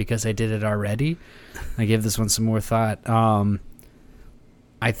 but because I did it already, I give this one some more thought.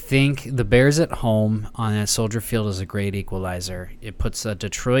 I think the Bears at home on that Soldier Field is a great equalizer. It puts a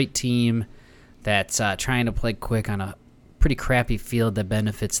Detroit team that's trying to play quick on a pretty crappy field that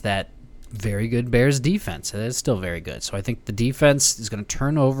benefits that very good Bears defense. It is still very good. So I think the defense is going to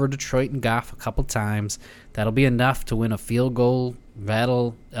turn over Detroit and Goff a couple times. That'll be enough to win a field goal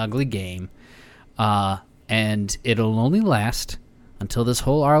battle, ugly game. And it'll only last until this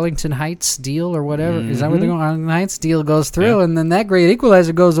whole Arlington Heights deal or whatever. Is that where they're going? Arlington Heights deal goes through, and then that great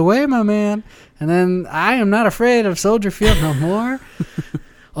equalizer goes away, my man. And then I am not afraid of Soldier Field no more.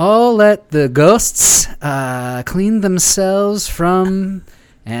 Oh, let the ghosts clean themselves from...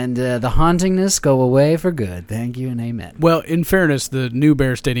 And the hauntingness go away for good. Thank you and amen. Well, in fairness, the new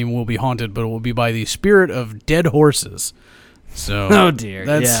Bear Stadium will be haunted, but it will be by the spirit of dead horses. So, oh dear,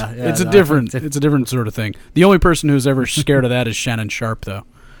 it's a different sort of thing. The only person who's ever scared of that is Shannon Sharp, though.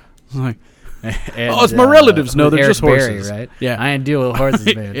 It's like, and, it's my relatives. No, they're Eric just horses, Berry, right? Yeah, I ain't deal with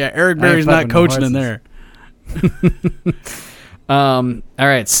horses, man. Yeah, Eric Berry's not coaching in there. All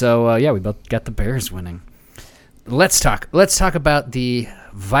right, so we both got the Bears winning. Let's talk about the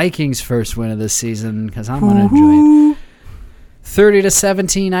Vikings' first win of this season because I'm gonna enjoy it.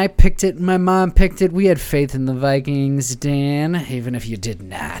 30-17. I picked it. My mom picked it. We had faith in the Vikings, Dan, even if you did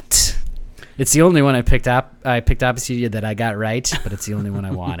not. It's the only one I picked opposite you that I got right, but it's the only one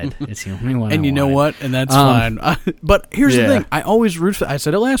I wanted. It's the only one. And you know wanted. what? And that's fine. But here's the thing. I always root for. I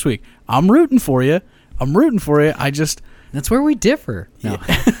said it last week. I'm rooting for you. I just. That's where we differ. No.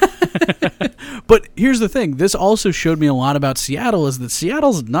 But here's the thing. This also showed me a lot about Seattle, is that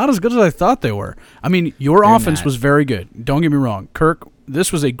Seattle's not as good as I thought they were. I mean, your offense was very good. Don't get me wrong.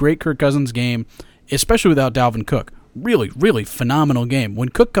 This was a great Kirk Cousins game, especially without Dalvin Cook. Really, really phenomenal game. When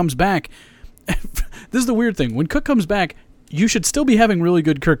Cook comes back, this is the weird thing. When Cook comes back, you should still be having really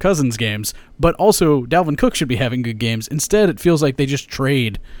good Kirk Cousins games, but also Dalvin Cook should be having good games. Instead, it feels like they just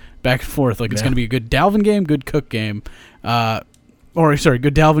trade back and forth. Like it's going to be a good Dalvin game, good Cook game. Good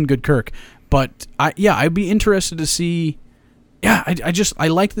Dalvin, good Kirk. But I'd be interested to see. Yeah, I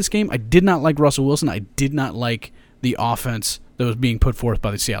liked this game. I did not like Russell Wilson. I did not like the offense that was being put forth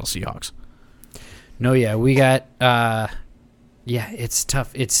by the Seattle Seahawks. No, we got. It's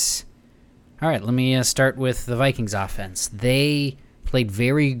tough. It's all right. Let me start with the Vikings offense. They played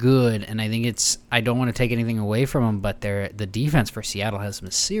very good, and I think I don't want to take anything away from them, but the defense for Seattle has some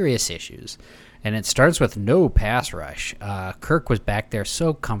serious issues. And it starts with no pass rush. Kirk was back there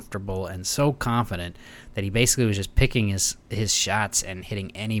so comfortable and so confident that he basically was just picking his shots and hitting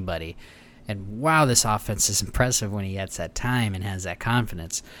anybody. And wow, this offense is impressive when he gets that time and has that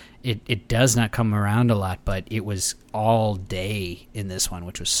confidence. It does not come around a lot, but it was all day in this one,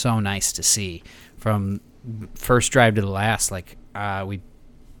 which was so nice to see. From first drive to the last, we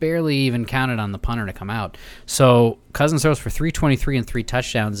barely even counted on the punter to come out. So Cousins throws for 323 and 3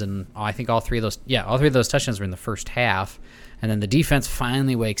 touchdowns, and I think all three of those touchdowns were in the first half, and then the defense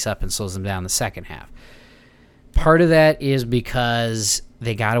finally wakes up and slows them down the second half. Part of that is because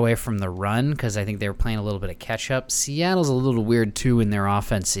they got away from the run, because I think they were playing a little bit of catch-up. Seattle's a little weird, too, in their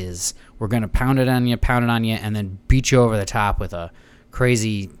offense is we're going to pound it on you, and then beat you over the top with a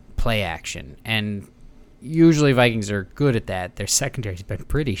crazy play action. And usually Vikings are good at that. Their secondary's been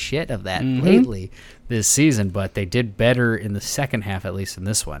pretty shit of that lately this season, but they did better in the second half, at least in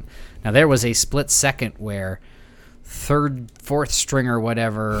this one. Now, there was a split second where third, fourth stringer,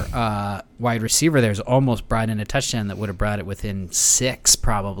 whatever, wide receiver there's almost brought in a touchdown that would have brought it within 6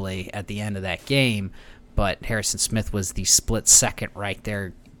 probably at the end of that game, but Harrison Smith was the split second right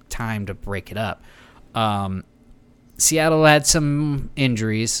there time to break it up. Seattle had some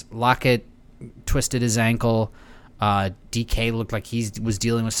injuries. Lockett twisted his ankle. DK looked like he was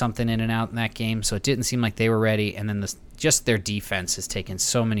dealing with something in and out in that game, so it didn't seem like they were ready. And then just their defense has taken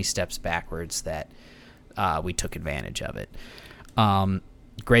so many steps backwards that we took advantage of it.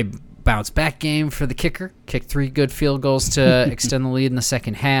 Great bounce back game for the kicker. Kicked 3 good field goals to extend the lead in the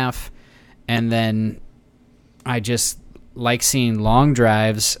second half. And then I just like seeing long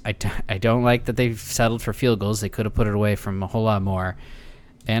drives. I don't like that they've settled for field goals. They could have put it away from a whole lot more.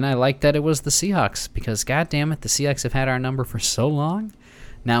 And I like that it was the Seahawks because, God damn it, the Seahawks have had our number for so long.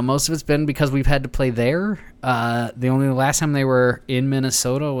 Now, most of it's been because we've had to play there. The last time they were in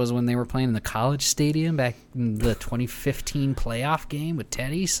Minnesota was when they were playing in the College Stadium back in the 2015 playoff game with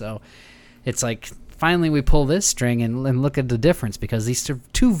Teddy. So it's like finally we pull this string and look at the difference because these are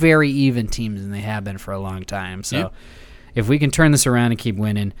 2 very even teams and they have been for a long time. So if we can turn this around and keep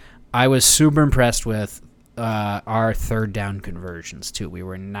winning, I was super impressed with our third down conversions, too. We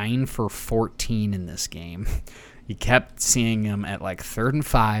were 9 for 14 in this game. You kept seeing them at like 3rd and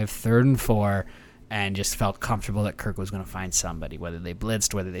 5, 3rd and 4, and just felt comfortable that Kirk was going to find somebody. Whether they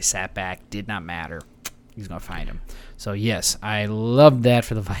blitzed, whether they sat back, did not matter. He's going to find him. So, yes, I love that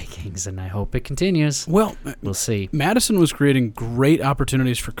for the Vikings, and I hope it continues. Well, we'll see. Madison was creating great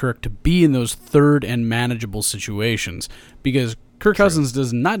opportunities for Kirk to be in those third and manageable situations because Kirk Cousins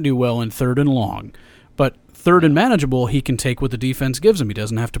does not do well in 3rd and long. But 3rd and manageable, he can take what the defense gives him. He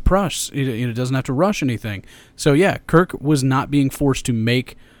doesn't have to rush. He doesn't have to rush anything. So, yeah, Kirk was not being forced to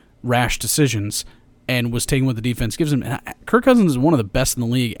make rash decisions and was taking what the defense gives him. And Kirk Cousins is one of the best in the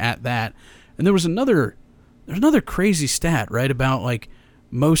league at that. And there's another crazy stat, right, about like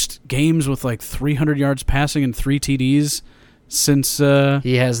most games with like 300 yards passing and 3 TDs since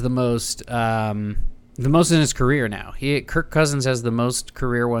he has the most in his career now. Kirk Cousins has the most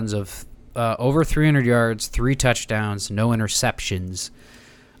career ones of over 300 yards, 3 touchdowns, no interceptions.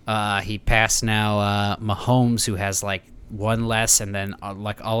 He passed now Mahomes, who has like 1 less, and then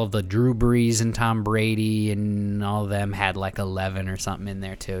like all of the Drew Brees and Tom Brady and all of them had like 11 or something in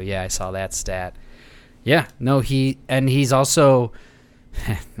there too. Yeah, I saw that stat. Yeah, no, he's also.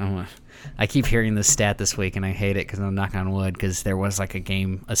 I keep hearing this stat this week, and I hate it because I'm knocking on wood because there was like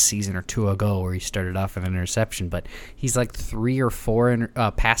a season or 2 ago where he started off with an interception, but he's like 3 or 4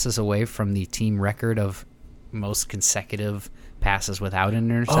 passes away from the team record of most consecutive passes without an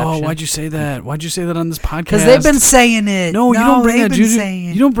interception. Oh, why'd you say that? Why'd you say that on this podcast? Because they've been saying it. No, you don't bring that.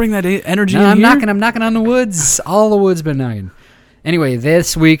 You don't bring that energy. No, I'm knocking on the woods. All the woods been knocking. Anyway,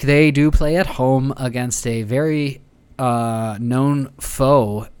 this week they do play at home against a very known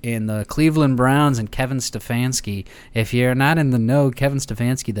foe in the Cleveland Browns and Kevin Stefanski. If you're not in the know, Kevin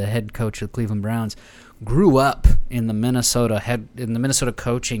Stefanski, the head coach of the Cleveland Browns, grew up in the Minnesota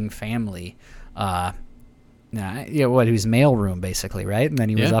coaching family. He was mailroom basically, right? And then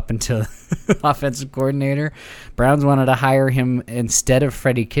he was up into offensive coordinator. Browns wanted to hire him instead of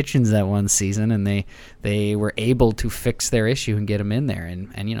Freddie Kitchens that one season, and they were able to fix their issue and get him in there,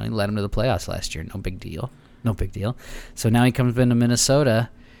 and he led him to the playoffs last year. No big deal. So now he comes into Minnesota.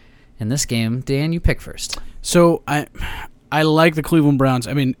 In this game, Dan, you pick first. So I like the Cleveland Browns.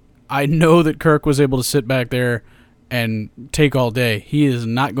 I mean, I know that Kirk was able to sit back there and take all day. He is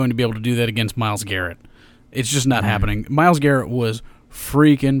not going to be able to do that against Myles Garrett. It's just not happening. Myles Garrett was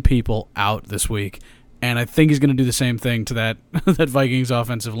freaking people out this week, and I think he's going to do the same thing to that Vikings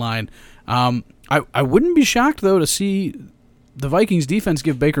offensive line. I wouldn't be shocked, though, to see the Vikings defense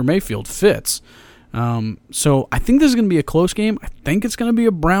give Baker Mayfield fits. So I think this is going to be a close game. I think it's going to be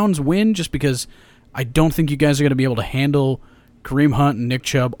a Browns win just because I don't think you guys are going to be able to handle Kareem Hunt and Nick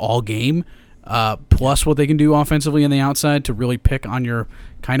Chubb all game, plus what they can do offensively on the outside to really pick on your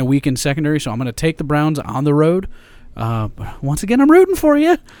kind of weakened secondary. So I'm going to take the Browns on the road. But once again, I'm rooting for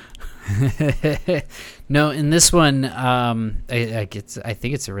you. No, in this one, I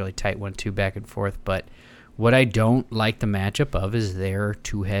think it's a really tight one, too, back and forth. But what I don't like the matchup of is their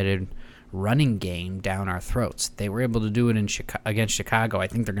two-headed running game down our throats. They were able to do it against Chicago. I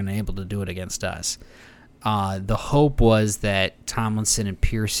think they're going to be able to do it against us. The hope was that Tomlinson and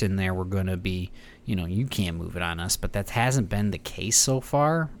Pearson there were going to be, you can't move it on us, but that hasn't been the case so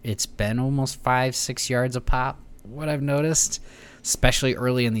far. It's been almost 5-6 yards a pop, what I've noticed, especially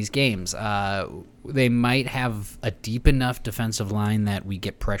early in these games. They might have a deep enough defensive line that we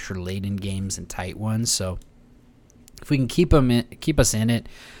get pressure late in games and tight ones, so if we can keep us in it,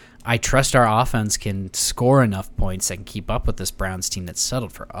 I trust our offense can score enough points that can keep up with this Browns team that's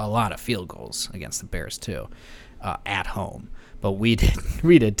settled for a lot of field goals against the Bears too, at home. But we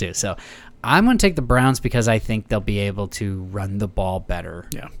did too. So I'm going to take the Browns because I think they'll be able to run the ball better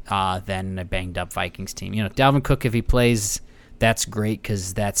than a banged up Vikings team. Dalvin Cook, if he plays, that's great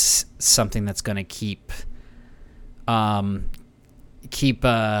because that's something that's going to keep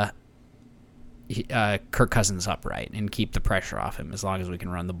Kirk Cousins upright and keep the pressure off him. As long as we can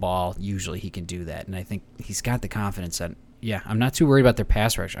run the ball, usually he can do that. And I think he's got the confidence that, I'm not too worried about their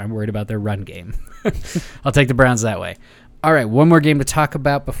pass rush. I'm worried about their run game. I'll take the Browns that way. All right, one more game to talk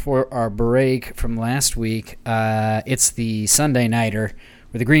about before our break from last week. It's the Sunday Nighter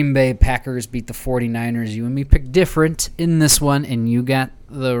where the Green Bay Packers beat the 49ers. You and me picked different in this one, and you got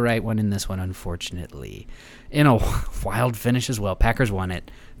the right one in this one, unfortunately. In a wild finish as well. Packers won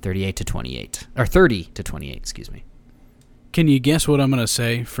it 30-28, excuse me. Can you guess what I'm going to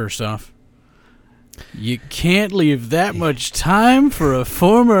say first off? You can't leave that much time for a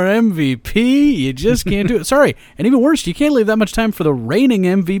former MVP. You just can't do it. Sorry, and even worse, you can't leave that much time for the reigning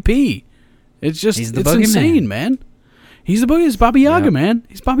MVP. It's just, it's insane, man. He's the boogie. It's Baba Yaga, man.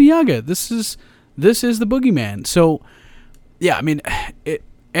 He's Baba Yaga. This is This is the boogeyman. So, yeah, I mean,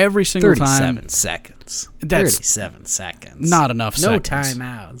 every single 37 time. seconds. That's 37 seconds. Not enough No seconds.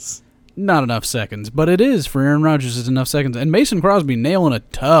 timeouts. Not enough seconds, but it is for Aaron Rodgers. It's enough seconds, and Mason Crosby nailing a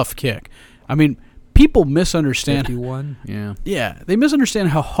tough kick. I mean, people misunderstand. 51? Yeah. Yeah, they misunderstand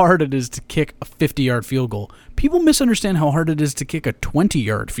how hard it is to kick a 50-yard field goal. People misunderstand how hard it is to kick a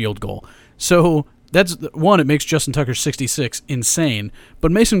 20-yard field goal. So that's one. It makes Justin Tucker's 66 insane,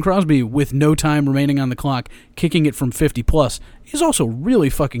 but Mason Crosby, with no time remaining on the clock, kicking it from 50 plus, is also really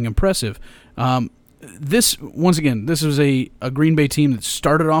fucking impressive. This, once again, this was a Green Bay team that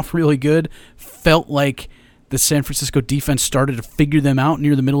started off really good, felt like the San Francisco defense started to figure them out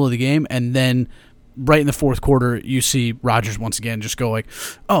near the middle of the game, and then right in the fourth quarter, you see Rodgers once again just go like,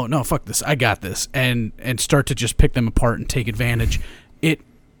 oh, no, fuck this, I got this, and start to just pick them apart and take advantage. It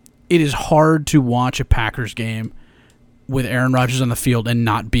is hard to watch a Packers game with Aaron Rodgers on the field and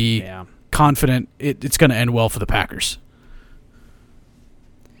not be confident it's going to end well for the Packers.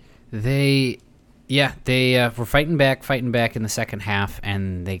 They were fighting back in the second half,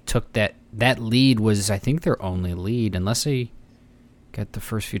 and they took that lead was, I think, their only lead, unless they got the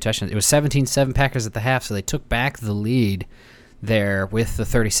first few touchdowns. It was 17-7 Packers at the half, so they took back the lead there with the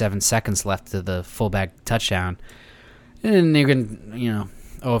 37 seconds left to the fullback touchdown. And they're going to,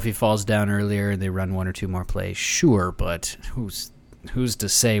 if he falls down earlier, they run one or two more plays, sure, but who's to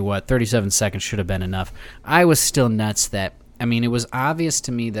say what? 37 seconds should have been enough. I was still nuts that, it was obvious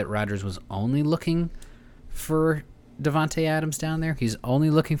to me that Rodgers was only looking for Devontae Adams down there. He's only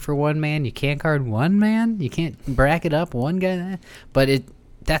looking for one man. You can't guard one man. You can't bracket up one guy. But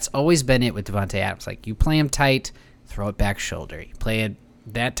that's always been it with Devontae Adams. Like, you play him tight, throw it back shoulder. You play it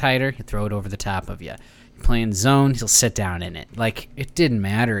that tighter, you throw it over the top of you. You play in zone, he'll sit down in it. Like, it didn't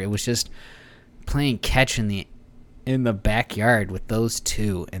matter. It was just playing catch in the backyard with those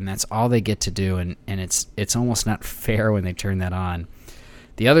two, and that's all they get to do, and it's almost not fair when they turn that on.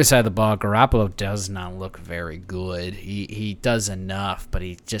 The other side of the ball, Garoppolo does not look very good. He does enough, but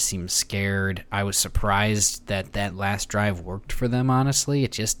he just seems scared. I was surprised that last drive worked for them, honestly.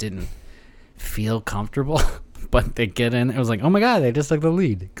 It just didn't feel comfortable, but they get in. It was like, oh my God, they just took the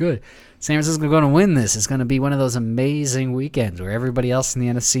lead. Good. San Francisco's going to win this. It's going to be one of those amazing weekends where everybody else in the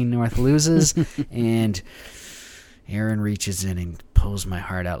NFC North loses, and Aaron reaches in and pulls my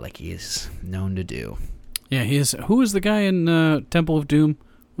heart out like he is known to do. Yeah, he is. Who is the guy in Temple of Doom?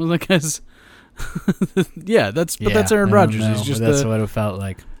 Well, that guy's. That's Aaron Rodgers. He's just that's what it felt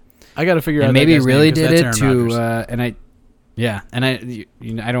like. I got to figure out. And maybe that he really did it to. I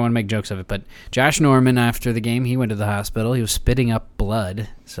don't want to make jokes of it, but Josh Norman, after the game, he went to the hospital. He was spitting up blood,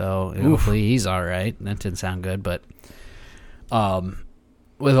 so hopefully he's all right. That didn't sound good, but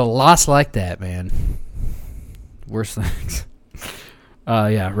with a loss like that, man. Worse things.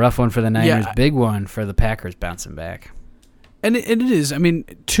 Rough one for the Niners. Yeah. Big one for the Packers bouncing back. And it is.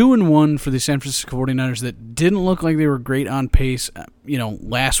 2-1 for the San Francisco 49ers that didn't look like they were great on pace,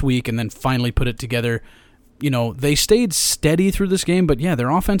 last week, and then finally put it together. They stayed steady through this game, but yeah,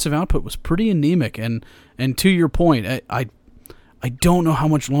 their offensive output was pretty anemic. And to your point, I don't know how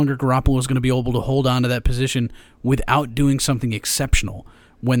much longer Garoppolo is going to be able to hold on to that position without doing something exceptional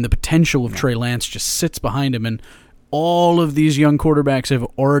when the potential of Trey Lance just sits behind him. And all of these young quarterbacks have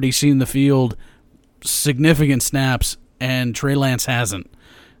already seen the field significant snaps, and Trey Lance hasn't.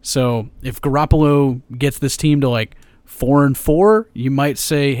 So if Garoppolo gets this team to like 4-4, you might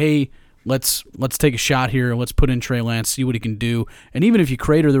say, hey, let's take a shot here. Let's put in Trey Lance, see what he can do. And even if you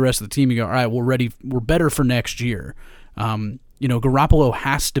crater the rest of the team, you go, all right, we're better for next year. Garoppolo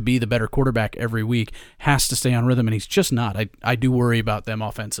has to be the better quarterback every week, has to stay on rhythm, and he's just not. I do worry about them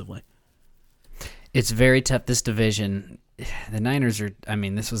offensively. It's very tough, this division. The Niners are,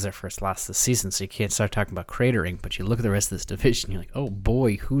 this was their first loss this season, so you can't start talking about cratering, but you look at the rest of this division, you're like, oh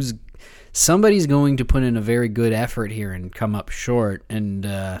boy, somebody's going to put in a very good effort here and come up short and,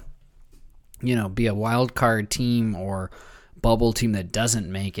 be a wild card team or bubble team that doesn't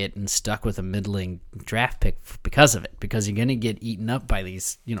make it and stuck with a middling draft pick because of it, because you're going to get eaten up by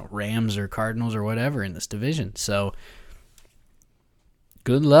these, Rams or Cardinals or whatever in this division. So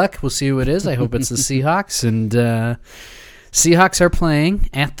good luck. We'll see who it is. I hope it's the Seahawks. And Seahawks are playing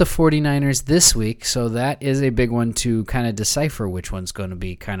at the 49ers this week, so that is a big one to kind of decipher which one's going to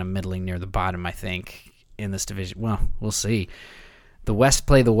be kind of middling near the bottom, I think, in this division. Well, we'll see. The West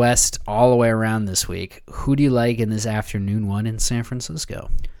play the West all the way around this week. Who do you like in this afternoon one in San Francisco?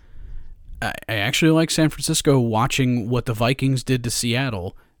 I actually like San Francisco watching what the Vikings did to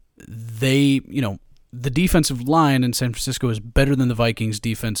Seattle. The defensive line in San Francisco is better than the Vikings'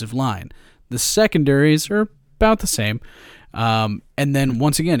 defensive line. The secondaries are about the same. And then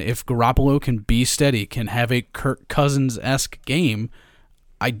once again, if Garoppolo can be steady, can have a Kirk Cousins-esque game,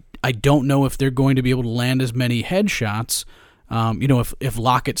 I don't know if they're going to be able to land as many headshots. If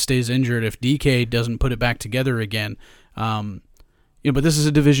Lockett stays injured, if DK doesn't put it back together again. But this is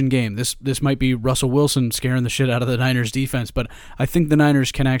a division game. This might be Russell Wilson scaring the shit out of the Niners defense, but I think the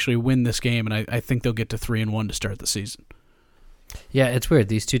Niners can actually win this game, and I think they'll get to 3-1 to start the season. Yeah, it's weird.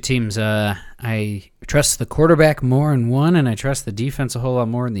 These two teams, I trust the quarterback more in one, and I trust the defense a whole lot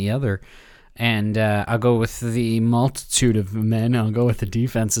more in the other. And I'll go with the multitude of men. I'll go with the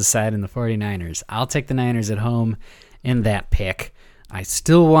defensive side in the 49ers. I'll take the Niners at home in that pick. I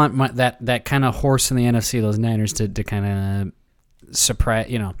still want that kind of horse in the NFC, those Niners, to kind of surprise,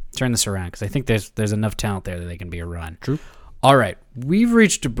 turn this around, because I think there's enough talent there that they can be a run. True. All right, we've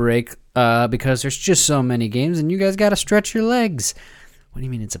reached a break because there's just so many games, and you guys got to stretch your legs. What do you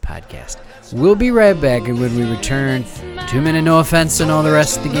mean it's a podcast? We'll be right back, and when we return, 2-minute no offense and all the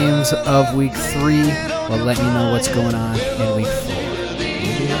rest of the games of Week 3. We'll let you know what's going on in Week 4. We'll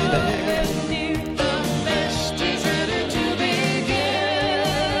be right back.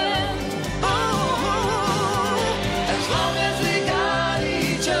 As long as we got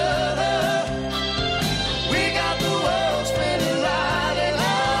each other, we got the world spinning right in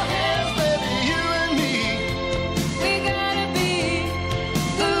our hands, baby, you and me. We gotta be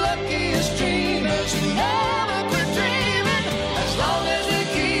the luckiest dreamers. We never quit dreaming. As long as we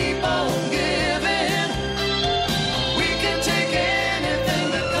keep on giving, we can take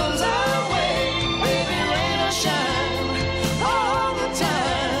anything that comes our way. Baby, rain or shine, all the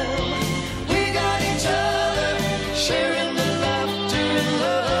time. We got each other, sharing the laughter and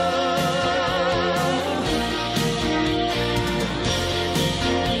love.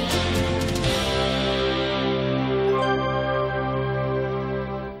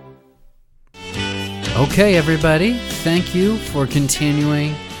 Okay, everybody, thank you for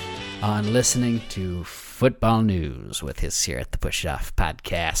continuing on listening to Football News with us here at the Push Off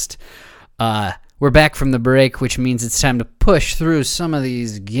Podcast. We're back from the break, which means it's time to push through some of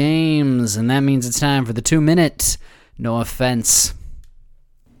these games, and that means it's time for the 2-minute no offense.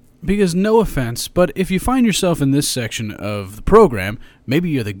 Because no offense, but if you find yourself in this section of the program, maybe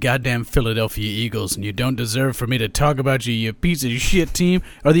you're the goddamn Philadelphia Eagles and you don't deserve for me to talk about you, you piece of shit team.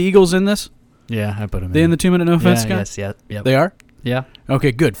 Are the Eagles in this? Yeah, I put them They in the 2-minute no offense, yeah, Scott? yes, yeah, yep. They are? Yeah.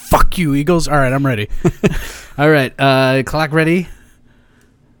 Okay, good. Fuck you, Eagles. All right, I'm ready. All right, clock ready?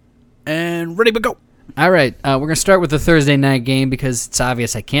 And ready to go. All right, we're going to start with the Thursday night game because it's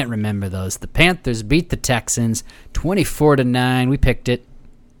obvious I can't remember those. The Panthers beat the Texans 24-9. We picked it.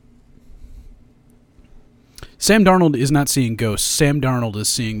 Sam Darnold is not seeing ghosts. Sam Darnold is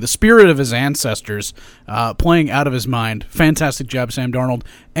seeing the spirit of his ancestors playing out of his mind. Fantastic job, Sam Darnold.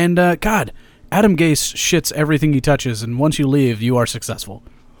 And, God, Adam Gase shits everything he touches, and once you leave, you are successful.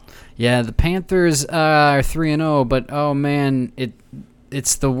 Yeah, the Panthers are 3-0, but, oh, man,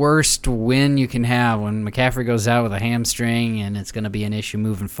 it's the worst win you can have when McCaffrey goes out with a hamstring, and it's going to be an issue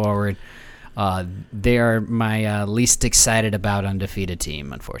moving forward. They are my least excited about undefeated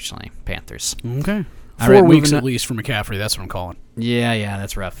team, unfortunately, Panthers. Okay. All 4 right, weeks moving at on. least for McCaffrey. That's what I'm calling. Yeah,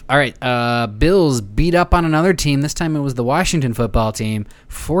 that's rough. All right, Bills beat up on another team. This time it was the Washington football team,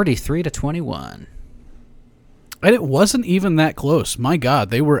 43-21. And it wasn't even that close. My God,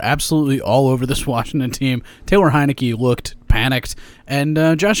 they were absolutely all over this Washington team. Taylor Heineke looked panicked, and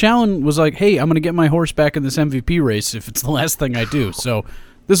Josh Allen was like, hey, I'm going to get my horse back in this MVP race if it's the last thing I do. So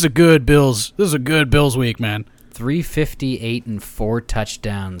this is a good Bills week, man. 358 and 4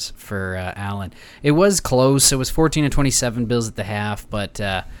 touchdowns for Allen. It was close. It was 14-27 Bills at the half, but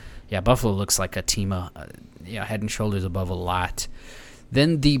Buffalo looks like a team head and shoulders above a lot.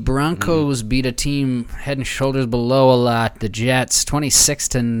 Then the Broncos beat a team head and shoulders below a lot, the Jets,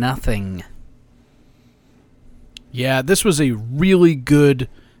 26-0. Yeah, this was a really good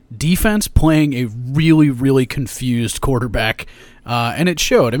defense playing a really, really confused quarterback. And it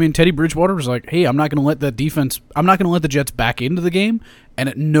showed. I mean, Teddy Bridgewater was like, hey, I'm not going to let the Jets back into the game. And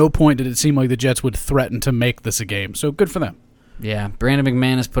at no point did it seem like the Jets would threaten to make this a game. So good for them. Yeah, Brandon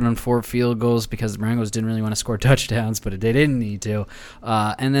McManus put on 4 field goals because the Broncos didn't really want to score touchdowns, but they didn't need to.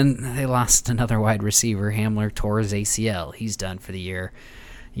 And then they lost another wide receiver. Hamler tore his ACL. He's done for the year.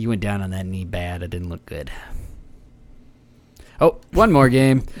 He went down on that knee bad. It didn't look good. Oh, one more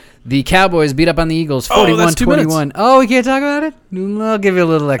game. The Cowboys beat up on the Eagles 41-21. Oh, we can't talk about it? I'll give you a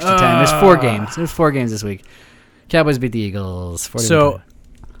little extra time. There's 4 games. There's 4 games this week. Cowboys beat the Eagles 41-21. So,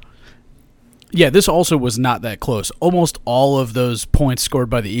 yeah, this also was not that close. Almost all of those points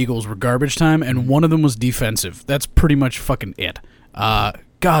scored by the Eagles were garbage time, and one of them was defensive. That's pretty much fucking it.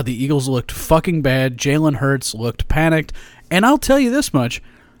 God, the Eagles looked fucking bad. Jalen Hurts looked panicked. And I'll tell you this much.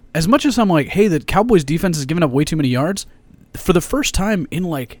 As much as I'm like, hey, the Cowboys defense has given up way too many yards, for the first time in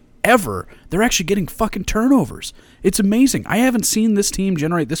like ever, they're actually getting fucking turnovers. It's amazing. I haven't seen this team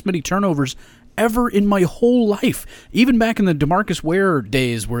generate this many turnovers ever in my whole life. Even back in the DeMarcus Ware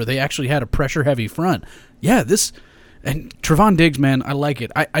days where they actually had a pressure-heavy front. Yeah, this... And Trevon Diggs, man, I like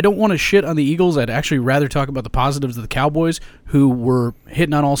it. I don't want to shit on the Eagles. I'd actually rather talk about the positives of the Cowboys, who were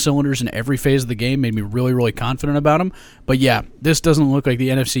hitting on all cylinders in every phase of the game, made me really, really confident about them. But yeah, this doesn't look like the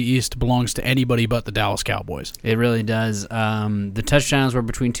NFC East belongs to anybody but the Dallas Cowboys. It really does. The touchdowns were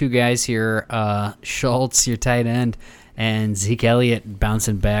between two guys here, Schultz, your tight end, and Zeke Elliott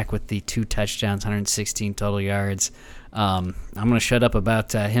bouncing back with the 2 touchdowns, 116 total yards. I'm going to shut up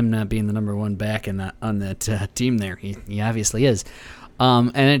about him not being the number 1 back on that team there. He obviously is.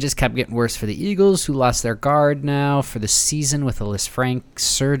 And it just kept getting worse for the Eagles, who lost their guard now for the season with a Liz Frank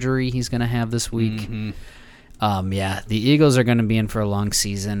surgery he's going to have this week. Mm-hmm. Yeah, the Eagles are going to be in for a long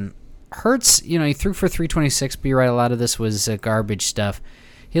season. Hurts, he threw for 326, but you're right, a lot of this was garbage stuff.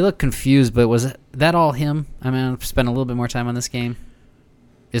 He looked confused, but was that all him? I mean, I'll spend a little bit more time on this game.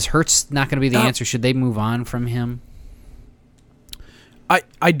 Is Hurts not going to be the answer? Should they move on from him?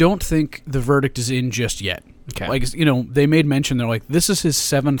 I don't think the verdict is in just yet. Okay. Like, they made mention, they're like, this is his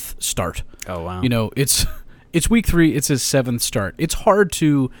 7th start. Oh, wow. It's week 3, it's his 7th start. It's hard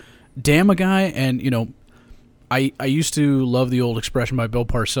to damn a guy, and, I used to love the old expression by Bill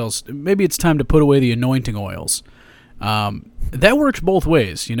Parcells, maybe it's time to put away the anointing oils. That works both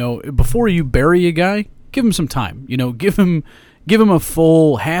ways. Before you bury a guy, give him some time. Give him a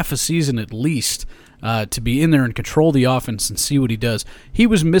full half a season at least to be in there and control the offense and see what he does. He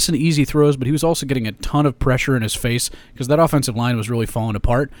was missing easy throws, but he was also getting a ton of pressure in his face because that offensive line was really falling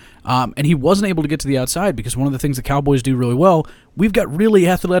apart. And he wasn't able to get to the outside because one of the things the Cowboys do really well, we've got really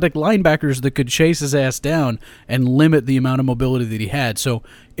athletic linebackers that could chase his ass down and limit the amount of mobility that he had. So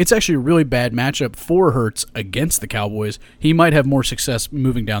it's actually a really bad matchup for Hurts against the Cowboys. He might have more success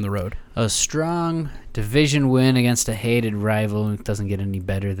moving down the road. A strong division win against a hated rival. It doesn't get any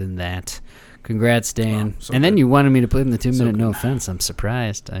better than that. Congrats, Dan. So and then you wanted me to put in the 2-minute no good. offense. I'm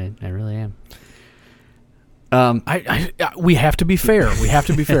surprised. I really am. We have to be fair.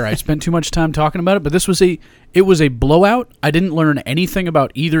 I spent too much time talking about it, but it was a blowout. I didn't learn anything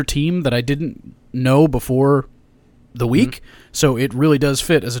about either team that I didn't know before the week, so it really does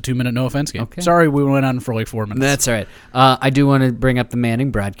fit as a 2-minute no offense game. Okay. Sorry, we went on for like 4 minutes. That's all right. I do want to bring up the Manning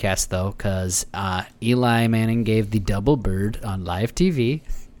broadcast, though, because Eli Manning gave the double bird on live TV.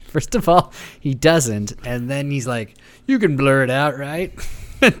 First of all, he doesn't, and then he's like, you can blur it out, right?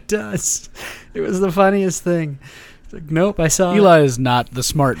 It does. It was the funniest thing. It's like, nope, I saw Eli is not the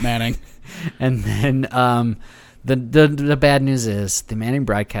smart Manning. And then the bad news is the Manning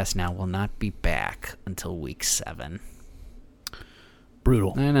broadcast now will not be back until week 7.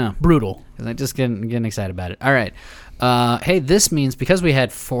 Brutal. I know. Brutal. Because I'm just getting excited about it. All right. Hey, this means because we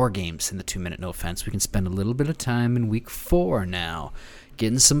had 4 games in the 2-minute no offense, we can spend a little bit of time in week 4 now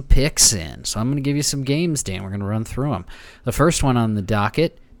getting some picks in. So I'm going to give you some games, Dan. We're going to run through them. The first one on the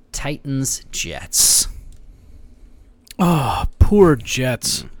docket, Titans-Jets. Oh, poor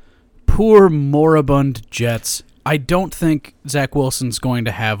Jets. Poor moribund Jets. I don't think Zach Wilson's going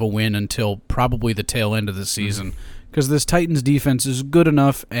to have a win until probably the tail end of the season because this Titans defense is good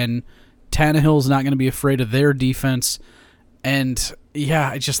enough and Tannehill's not going to be afraid of their defense. And, yeah,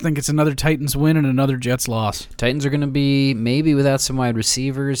 I just think it's another Titans win and another Jets loss. Titans are going to be maybe without some wide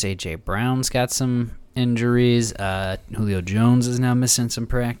receivers. A.J. Brown's got some injuries. Julio Jones is now missing some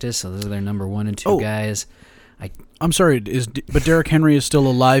practice, so those are their number 1 and 2 guys. I'm sorry, but Derrick Henry is still a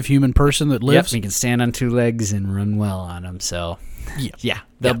live human person that lives? Yep, he can stand on 2 legs and run well on them, so... Yeah,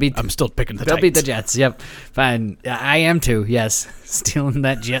 they'll beat. I'm still picking the They'll Titans. beat the Jets. Yep, fine. I am too. Yes, stealing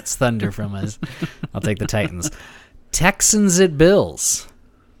that Jets thunder from us. I'll take the Titans. Texans at Bills.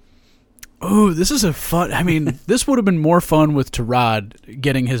 Oh, this is a fun... I mean, this would have been more fun with Tyrod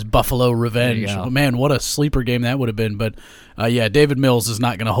getting his Buffalo revenge. There you go. Oh, man, what a sleeper game that would have been. But, yeah, David Mills is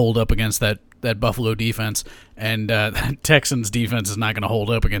not going to hold up against that Buffalo defense. And Texans defense is not going to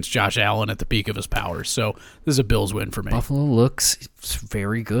hold up against Josh Allen at the peak of his powers. So this is a Bills win for me. Buffalo looks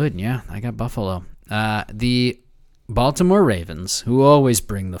very good. Yeah, I got Buffalo. The Baltimore Ravens, who always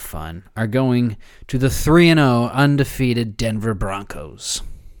bring the fun, are going to the 3-0 undefeated Denver Broncos.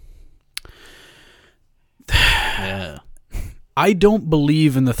 Yeah. I don't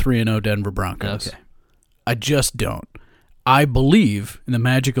believe in the 3-0 Denver Broncos. Okay. I just don't. I believe in the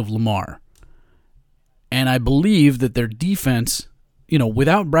magic of Lamar. And I believe that their defense,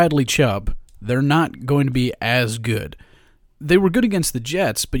 without Bradley Chubb, they're not going to be as good. they were good against the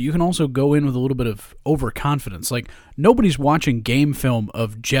Jets, but you can also go in with a little bit of overconfidence. Like, nobody's watching game film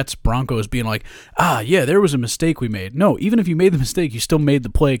of Jets-Broncos being like, yeah, there was a mistake we made. No, even if you made the mistake, you still made the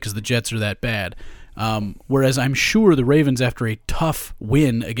play because the Jets are that bad. Whereas I'm sure the Ravens, after a tough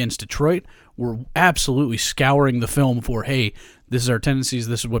win against Detroit, were absolutely scouring the film for, hey, this is our tendencies,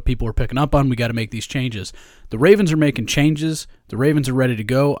 this is what people are picking up on, we got to make these changes. The Ravens are making changes. The Ravens are ready to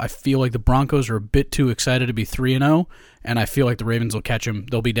go. I feel like the Broncos are a bit too excited to be 3-0, and I feel like the Ravens will catch them.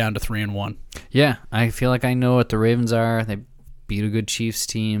 They'll be down to 3-1. Yeah, I feel like I know what the Ravens are. They beat a good Chiefs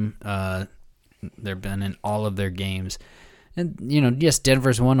team. They've been in all of their games. And, yes,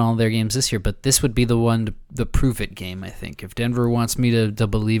 Denver's won all their games this year, but this would be the one, the prove-it game, I think. If Denver wants me to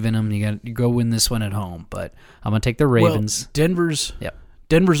believe in them, you go win this one at home. But I'm going to take the Ravens. Well,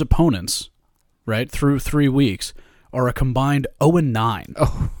 Denver's opponents, right, through 3 weeks, are a combined 0-9.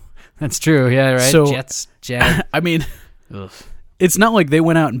 Oh, that's true. Yeah, right. So, Jets, Jags. I mean, Ugh. it's not like they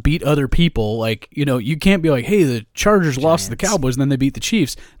went out and beat other people. Like, you can't be like, hey, the Chargers lost to the Cowboys and then they beat the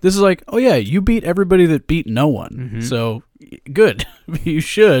Chiefs. This is like, oh, yeah, you beat everybody that beat no one. Mm-hmm. So, good. You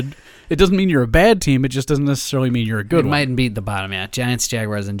should. It doesn't mean you're a bad team. It just doesn't necessarily mean you're a good It one. might beat the bottom, yeah. Giants,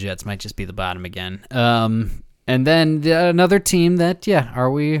 Jaguars, and Jets might just be the bottom again. And then another team that,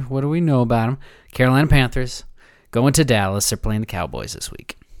 what do we know about them? Carolina Panthers going to Dallas. They're playing the Cowboys this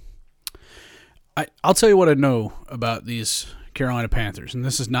week. I'll tell you what I know about these Carolina Panthers, and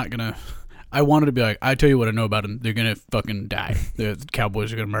this is not going to... I wanted to be like, I tell you what I know about them. They're going to fucking die. The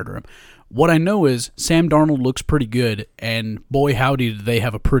Cowboys are going to murder them. What I know is Sam Darnold looks pretty good, and boy howdy do they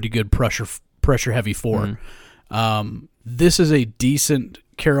have a pretty good pressure-heavy four. This is a decent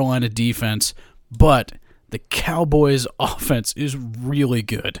Carolina defense, but the Cowboys' offense is really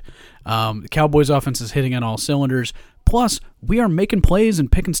good. The Cowboys' offense is hitting on all cylinders. Plus, we are making plays and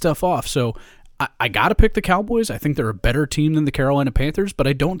picking stuff off, so... I got to pick the Cowboys. I think they're a better team than the Carolina Panthers, but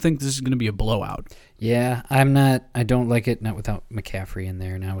I don't think this is going to be a blowout. Yeah, I don't like it, not without McCaffrey in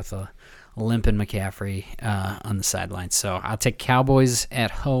there, now with a limping McCaffrey on the sidelines. So I'll take Cowboys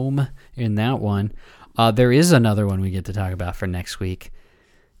at home in that one. There is another one we get to talk about for next week.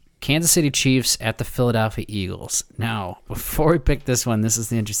 Kansas City Chiefs at the Philadelphia Eagles. Now, before we pick this one, this is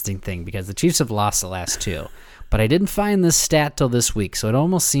the interesting thing, because the Chiefs have lost the last two. But I didn't find this stat till this week, so it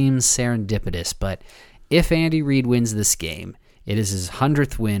almost seems serendipitous. But if Andy Reid wins this game, it is his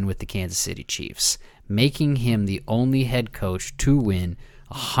 100th win with the Kansas City Chiefs, making him the only head coach to win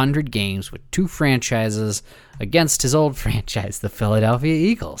 100 games with two franchises against his old franchise, the Philadelphia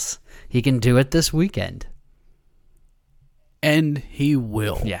Eagles. He can do it this weekend. And he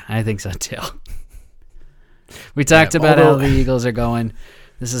will. Yeah, I think so too. We talked about how the Eagles are going.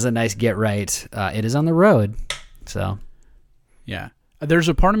 This is a nice get right. It is on the road, so. Yeah. There's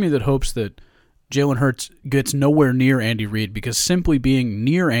a part of me that hopes that Jalen Hurts gets nowhere near Andy Reid, because simply being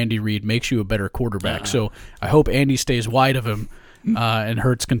near Andy Reid makes you a better quarterback. So I hope Andy stays wide of him and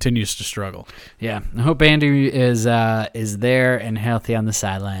Hurts continues to struggle. Yeah, I hope Andy is there and healthy on the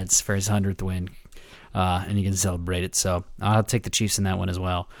sidelines for his 100th win. And you can celebrate it. So I'll take the Chiefs in that one as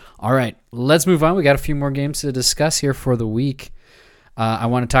well. All right, let's move on. We got a few more games to discuss here for the week. I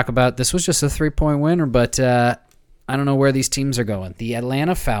want to talk about, this was just a 3-point winner, but I don't know where these teams are going. The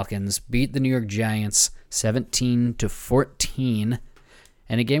Atlanta Falcons beat the New York Giants 17-14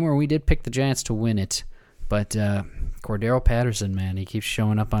 in a game where we did pick the Giants to win it. But Cordero Patterson, man, he keeps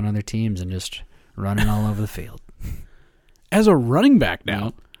showing up on other teams and just running all over the field. As a running back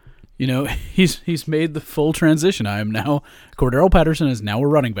now, he's made the full transition. Cordero Patterson is now a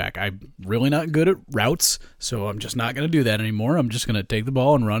running back. I'm really not good at routes, so I'm just not going to do that anymore. I'm just going to take the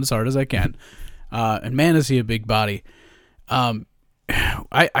ball and run as hard as I can. And man, is he a big body.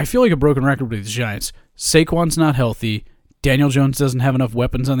 I feel like a broken record with the Giants. Saquon's not healthy. Daniel Jones doesn't have enough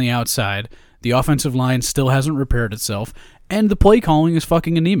weapons on the outside. The offensive line still hasn't repaired itself. And the play calling is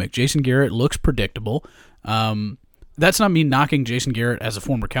fucking anemic. Jason Garrett looks predictable. That's not me knocking Jason Garrett as a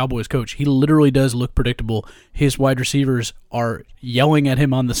former Cowboys coach. He literally does look predictable. His wide receivers are yelling at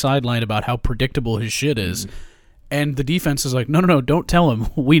him on the sideline about how predictable his shit is. And the defense is like, no, don't tell him.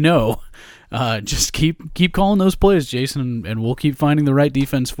 We know. Just keep calling those plays, Jason, and we'll keep finding the right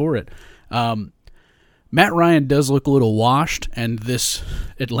defense for it. Matt Ryan does look a little washed, and this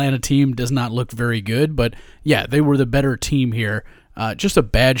Atlanta team does not look very good. But, yeah, they were the better team here. Just a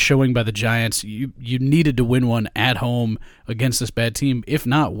bad showing by the Giants. You needed to win one at home against this bad team. If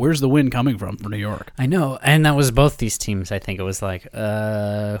not, where's the win coming from for New York? I know, and that was both these teams. I think it was like,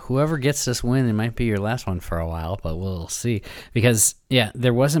 whoever gets this win, it might be your last one for a while, but we'll see. Because, yeah,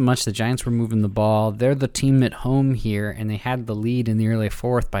 there wasn't much. The Giants were moving the ball. They're the team at home here, and they had the lead in the early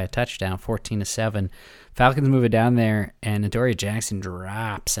fourth by a touchdown, 14-7. Falcons move it down there, and Adoree Jackson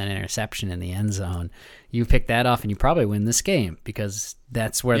drops an interception in the end zone. You pick that off, and you probably win this game because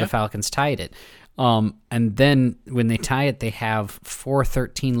that's where the Falcons tied it. And then when they tie it, they have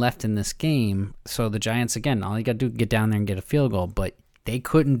 4:13 left in this game. So the Giants, again, all you got to do is get down there and get a field goal. But they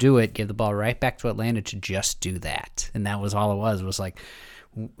couldn't do it, give the ball right back to Atlanta to just do that. And that was all it was. It was like,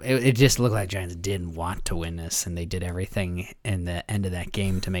 it just looked like Giants didn't want to win this, and they did everything in the end of that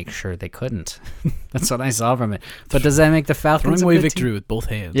game to make sure they couldn't. That's what I saw from it. But does that make the Falcons Throwing away a good victory team? with both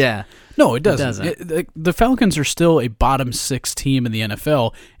hands. Yeah. No, it doesn't. doesn't. The Falcons are still a bottom 6 team in the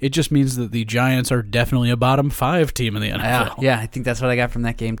NFL. It just means that the Giants are definitely a bottom 5 team in the NFL. Yeah, I think that's what I got from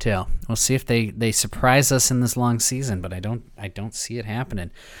that game too. We'll see if they surprise us in this long season, but I don't see it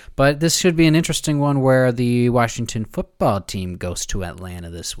happening. But this should be an interesting one where the Washington football team goes to Atlanta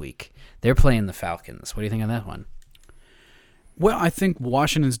this week. They're playing the Falcons. What do you think of that one? Well, I think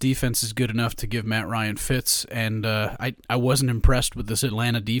Washington's defense is good enough to give Matt Ryan fits, and I wasn't impressed with this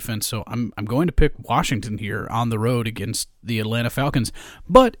Atlanta defense, so I'm going to pick Washington here on the road against the Atlanta Falcons.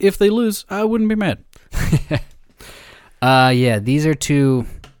 But if they lose, I wouldn't be mad. Yeah, these are two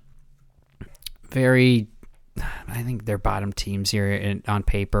very, I think they're bottom teams here on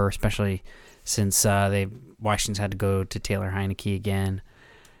paper, especially since Washington's had to go to Taylor Heineke again.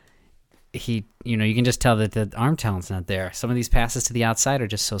 You can just tell that the arm talent's not there. Some of these passes to the outside are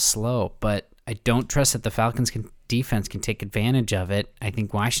just so slow, but I don't trust that the Falcons defense can take advantage of it. I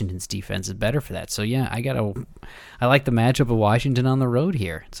think Washington's defense is better for that. So yeah, I like the matchup of Washington on the road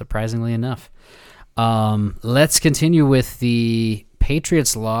here, surprisingly enough. Let's continue with the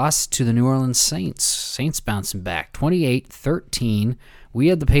Patriots loss to the New Orleans Saints. Saints bouncing back 28-13. We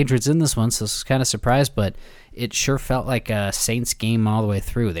had the Patriots in this one, so this was kind of surprised, but it sure felt like a Saints game all the way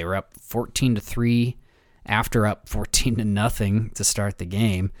through. They were up 14-3 after up 14-0 to start the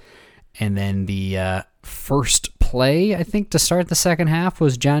game. And then the first play, I think, to start the second half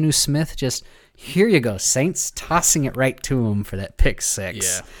was Jonnu Smith just, here you go, Saints tossing it right to him for that pick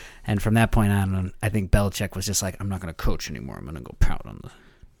six. Yeah. And from that point on, I think Belichick was just like, I'm not going to coach anymore. I'm going to go pout on the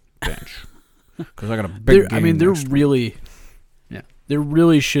bench. Because I got a big game next week. There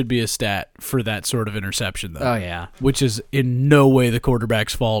really should be a stat for that sort of interception, though. Oh, yeah. Which is in no way the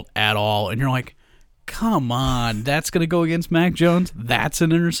quarterback's fault at all. And you're like, come on, that's going to go against Mac Jones? That's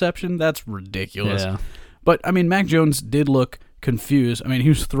an interception? That's ridiculous. Yeah. But, I mean, Mac Jones did look confused. I mean, he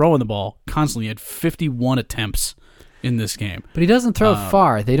was throwing the ball constantly. He had 51 attempts in this game. But he doesn't throw it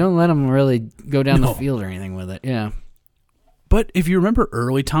far. They don't let him really go down the No. field or anything with it. Yeah. But if you remember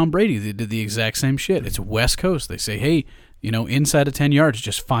early Tom Brady, they did the exact same shit. It's West Coast. They say, hey, inside of 10 yards,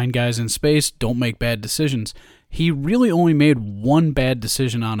 just find guys in space, don't make bad decisions. He really only made one bad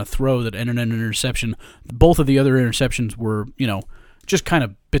decision on a throw that ended in an interception. Both of the other interceptions were, just kind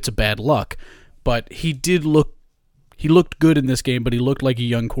of bits of bad luck. But he looked good in this game, but he looked like a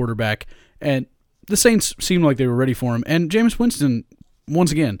young quarterback. And the Saints seemed like they were ready for him. And Jameis Winston,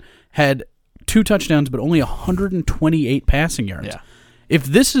 once again, had 2 touchdowns, but only 128 passing yards. Yeah. If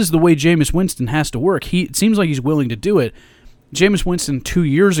this is the way Jameis Winston has to work, it seems like he's willing to do it. Jameis Winston 2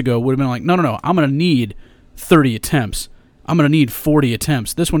 years ago would have been like, no, I'm going to need 30 attempts. I'm going to need 40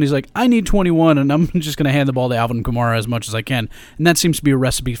 attempts. This one, he's like, I need 21, and I'm just going to hand the ball to Alvin Kamara as much as I can. And that seems to be a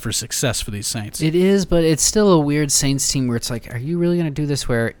recipe for success for these Saints. It is, but it's still a weird Saints team where it's like, are you really going to do this?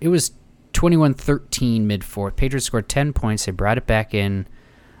 Where it was 21-13 mid-fourth. Patriots scored 10 points. They brought it back in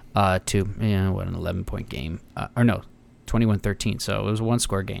to, an 11-point game. 21-13, so it was a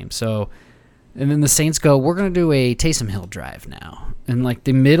one-score game. So, and then the Saints go, we're going to do a Taysom Hill drive now. In,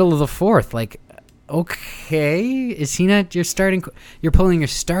 the middle of the fourth. Okay, is he not your starting? You're pulling your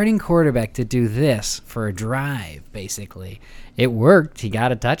starting quarterback to do this for a drive, basically. It worked. He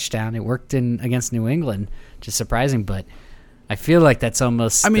got a touchdown. It worked against New England, which is surprising, but I feel like that's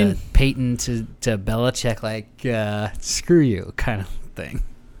almost the Peyton to Belichick, screw you kind of thing.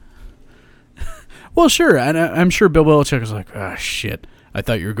 Well, sure, and I'm sure Bill Belichick was like, shit, I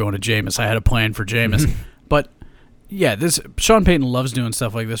thought you were going to Jameis. I had a plan for Jameis. But, yeah, Sean Payton loves doing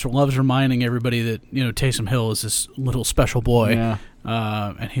stuff like this, loves reminding everybody that, Taysom Hill is this little special boy, Yeah.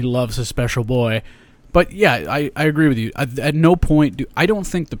 And he loves his special boy. But, yeah, I agree with you. At no point I don't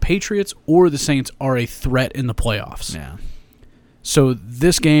think the Patriots or the Saints are a threat in the playoffs. Yeah. So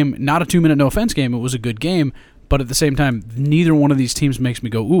this game, not a 2-minute no-offense game, it was a good game, but at the same time, neither one of these teams makes me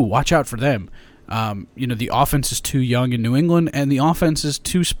go, ooh, watch out for them. The offense is too young in New England, and the offense is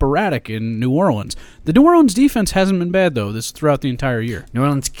too sporadic in New Orleans. The New Orleans defense hasn't been bad, though, throughout the entire year. New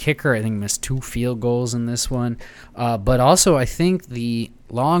Orleans kicker, I think, missed 2 field goals in this one. But also, I think the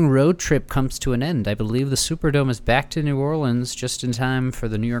long road trip comes to an end. I believe the Superdome is back to New Orleans just in time for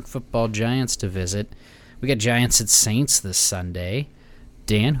the New York Football Giants to visit. We got Giants at Saints this Sunday.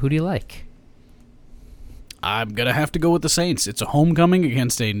 Dan, who do you like? I'm going to have to go with the Saints. It's a homecoming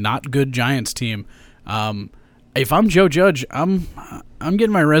against a not good Giants team. If I'm Joe Judge, I'm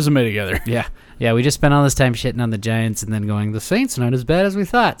getting my resume together. Yeah, we just spent all this time shitting on the Giants and then going, the Saints are not as bad as we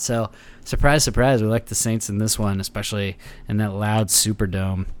thought. So, surprise, surprise, we like the Saints in this one, especially in that loud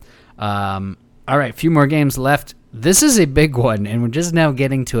Superdome. All right, a few more games left. This is a big one, and we're just now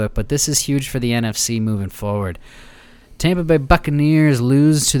getting to it, but this is huge for the NFC moving forward. Tampa Bay Buccaneers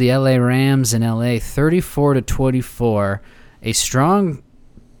lose to the LA Rams in LA 34-24. A strong,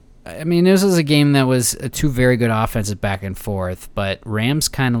 this was a game that was two very good offenses back and forth, but Rams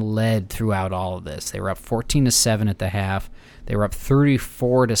kind of led throughout all of this. They were up 14-7 at the half. They were up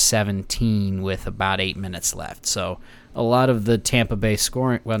 34-17 with about 8 minutes left. So a lot of the Tampa Bay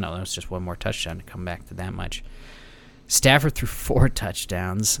scoring, well, no, there was just one more touchdown to come back to that much. Stafford threw 4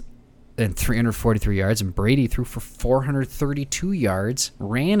 touchdowns and 343 yards, and Brady threw for 432 yards,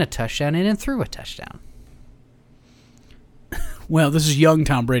 ran a touchdown, and then threw a touchdown. Well, this is young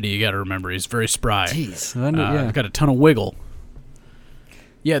Tom Brady, you got to remember. He's very spry. Jeez. Got a ton of wiggle.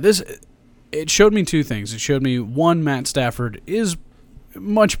 Yeah, it showed me 2 things. It showed me, one, Matt Stafford is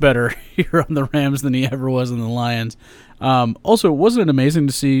much better here on the Rams than he ever was on the Lions. Also, wasn't it amazing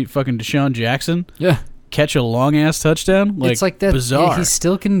to see fucking Deshaun Jackson? Yeah. Catch a long-ass touchdown? It's like that. Bizarre. He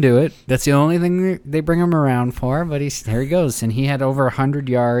still can do it. That's the only thing they bring him around for, but here he goes. And he had over 100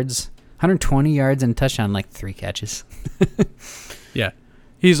 yards, 120 yards and a touchdown, like 3 catches. Yeah.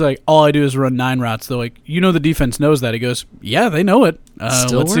 He's like, all I do is run 9 routes. They're like, the defense knows that. He goes, yeah, they know it.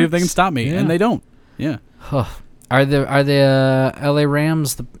 Let's see if they can stop me. Yeah. And they don't. Yeah. Are the LA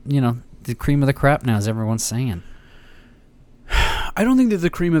Rams the cream of the crop now, as everyone's saying? I don't think they're the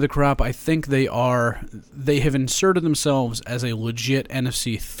cream of the crop. I think they have inserted themselves as a legit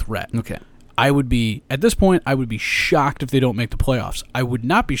NFC threat. Okay. At this point, I would be shocked if they don't make the playoffs. I would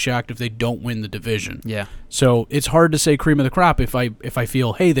not be shocked if they don't win the division. Yeah. So it's hard to say cream of the crop if I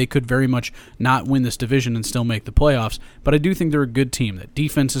feel, hey, they could very much not win this division and still make the playoffs. But I do think they're a good team. That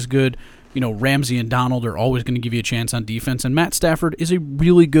defense is good. Ramsey and Donald are always going to give you a chance on defense, and Matt Stafford is a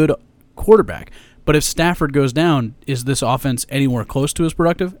really good quarterback. But if Stafford goes down, is this offense anywhere close to as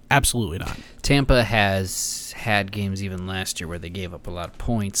productive? Absolutely not. Tampa has had games even last year where they gave up a lot of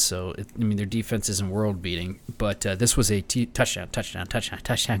points, so their defense isn't world-beating. But this was a touchdown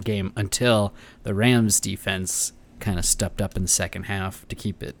game until the Rams' defense kind of stepped up in the second half to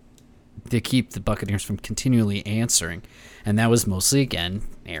keep the Buccaneers from continually answering, and that was mostly again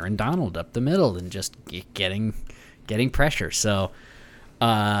Aaron Donald up the middle and just getting pressure. So.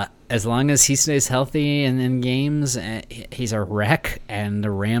 As long as he stays healthy and in games, he's a wreck, and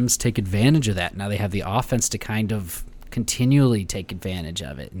the Rams take advantage of that. Now they have the offense to kind of continually take advantage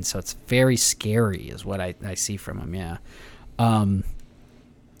of it, and so it's very scary is what I see from him, yeah.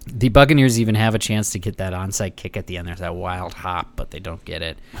 The Buccaneers even have a chance to get that onside kick at the end. There's that wild hop, but they don't get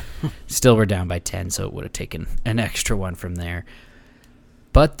it. Still, we're down by 10, so it would have taken an extra one from there.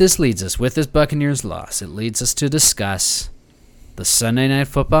 But this leads us, with this Buccaneers loss, it leads us to discuss the Sunday Night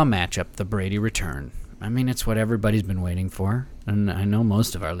Football matchup, the Brady return. It's what everybody's been waiting for, and I know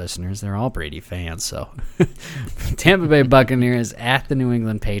most of our listeners, they're all Brady fans, so. Tampa Bay Buccaneers at the New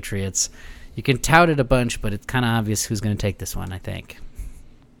England Patriots. You can tout it a bunch, but it's kind of obvious who's going to take this one, I think.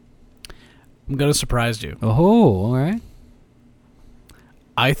 I'm going to surprise you. Oh, all right.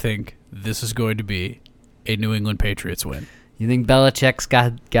 I think this is going to be a New England Patriots win. You think Belichick's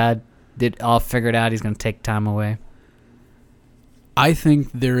got it all figured out? He's going to take time away? I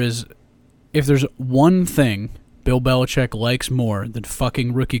think if there's one thing Bill Belichick likes more than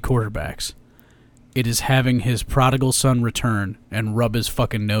fucking rookie quarterbacks, it is having his prodigal son return and rub his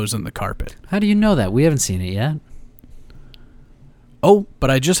fucking nose in the carpet. How do you know that? We haven't seen it yet. Oh,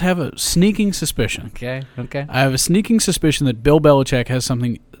 but I just have a sneaking suspicion. Okay. I have a sneaking suspicion that Bill Belichick has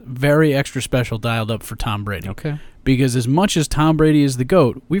something very extra special dialed up for Tom Brady. Okay. Because as much as Tom Brady is the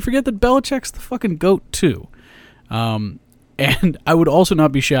GOAT, we forget that Belichick's the fucking GOAT too. And I would also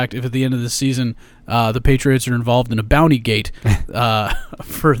not be shocked if at the end of the season the Patriots are involved in a bounty gate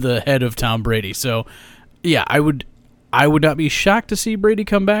for the head of Tom Brady. So, yeah, I would not be shocked to see Brady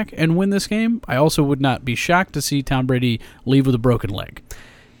come back and win this game. I also would not be shocked to see Tom Brady leave with a broken leg.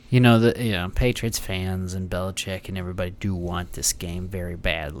 Patriots fans and Belichick and everybody do want this game very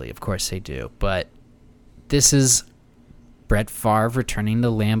badly. Of course they do. But this is Brett Favre returning to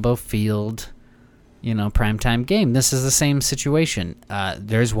Lambeau Field, primetime game. This is the same situation.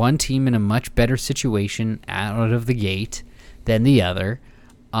 There's one team in a much better situation out of the gate than the other.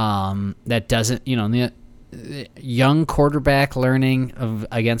 That doesn't, the young quarterback learning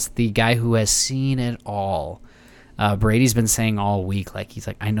against the guy who has seen it all. Brady's been saying all week, he's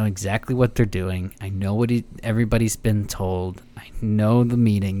like, I know exactly what they're doing. I know what everybody's been told. I know the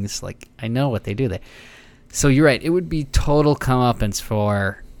meetings. I know what they do there. So you're right. It would be total comeuppance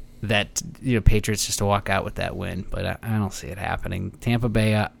for that, Patriots just to walk out with that win. But I don't see it happening. Tampa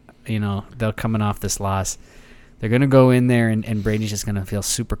Bay, they're coming off this loss. They're going to go in there, and Brady's just going to feel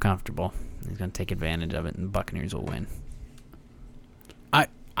super comfortable. He's going to take advantage of it, and the Buccaneers will win.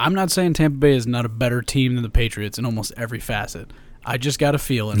 I'm not saying Tampa Bay is not a better team than the Patriots in almost every facet. I just got a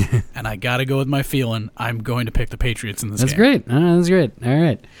feeling, and I got to go with my feeling. I'm going to pick the Patriots in this That's game. Great. That's great. All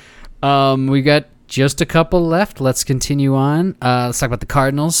right. We got just a couple left. Let's continue on. Let's talk about the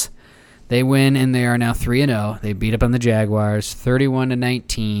Cardinals. They win, and they are now 3-0. They beat up on the Jaguars,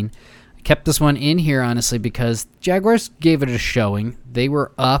 31-19. I kept this one in here, honestly, because Jaguars gave it a showing. They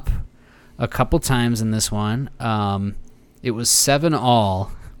were up a couple times in this one. It was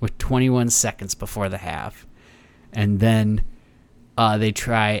 7-all with 21 seconds before the half. And then they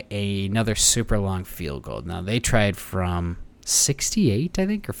try another super long field goal. Now, they tried from 68, I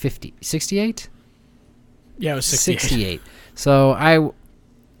think, or 50. 68? Yeah, it was 68. So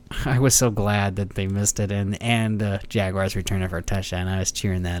I was so glad that they missed it, and the Jaguars returned it for a touchdown. I was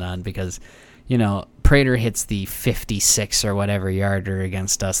cheering that on because, Prater hits the 56 or whatever yarder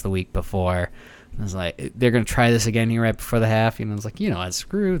against us the week before. I was like, they're going to try this again here right before the half. I was like, what,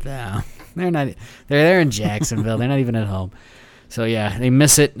 screw them. They're there in Jacksonville. They're not even at home. So, yeah, they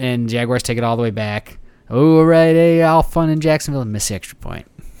miss it, and Jaguars take it all the way back. Oh, right, hey, all fun in Jacksonville, and miss the extra point.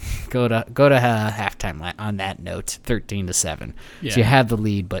 Go to halftime on that note, 13-7. Yeah. So you have the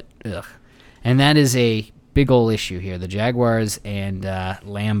lead, but ugh. And that is a big old issue here. The Jaguars and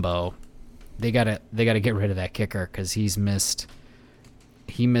Lambeau, they gotta get rid of that kicker because he missed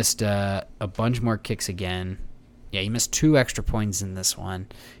a bunch more kicks again. Yeah, he missed 2 extra points in this one.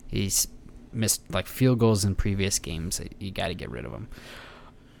 He's missed field goals in previous games. You got to get rid of him.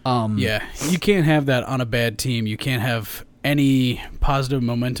 Yeah, you can't have that on a bad team. You can't have any positive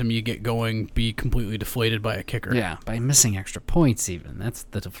momentum you get going be completely deflated by a kicker. Yeah, by missing extra points even. That's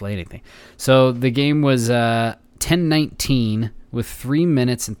the deflating thing. So the game was 10-19 with 3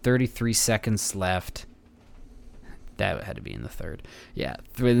 minutes and 33 seconds left. That had to be in the third. Yeah,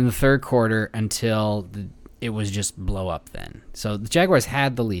 in the third quarter until it was just blow up then. So the Jaguars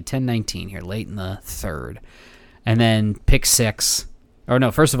had the lead, 10-19 here, late in the third. And then pick six. Or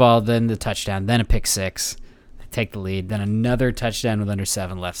no, first of all, then the touchdown, then a pick six. They take the lead. Then another touchdown with under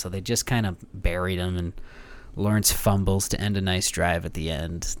 7 left. So they just kind of buried him, and Lawrence fumbles to end a nice drive at the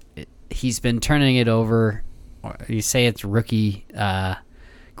end. He's been turning it over. You say it's rookie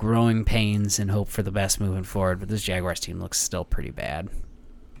growing pains and hope for the best moving forward, but this Jaguars team looks still pretty bad.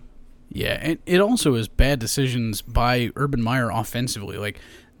 Yeah, and it also is bad decisions by Urban Meyer offensively.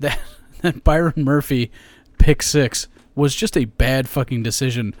 That Byron Murphy pick six was just a bad fucking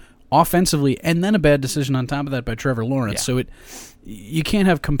decision offensively, and then a bad decision on top of that by Trevor Lawrence. Yeah. So you can't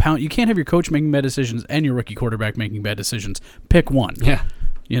have your coach making bad decisions and your rookie quarterback making bad decisions. Pick one. Yeah.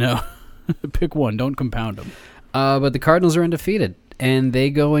 Pick one. Don't compound them. But the Cardinals are undefeated, and they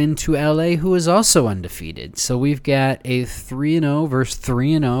go into LA, who is also undefeated. So we've got a 3-0 versus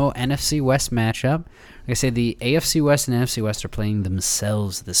 3-0 NFC West matchup. Like I say, the AFC West and NFC West are playing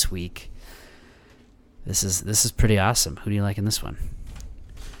themselves this week. This is pretty awesome. Who do you like in this one?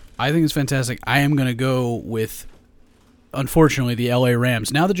 I think it's fantastic. I am going to go with, unfortunately, the LA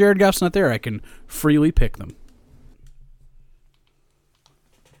Rams. Now that Jared Goff's not there, I can freely pick them.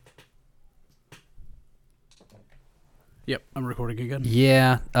 Yep, I'm recording again.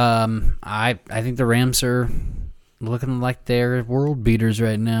 Yeah, I think the Rams are looking like they're world beaters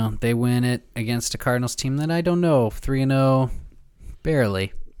right now. They win it against a Cardinals team that I don't know, 3-0,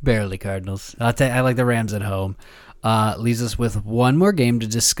 barely Cardinals. I like the Rams at home. Leaves us with one more game to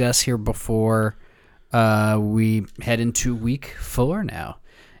discuss here before we head into week 4 now.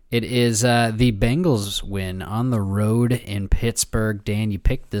 It is the Bengals win on the road in Pittsburgh. Dan, you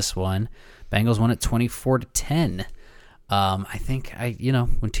picked this one. Bengals won it 24-10. I think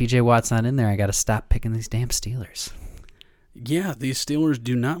when TJ Watt's not in there, I got to stop picking these damn Steelers. Yeah, these Steelers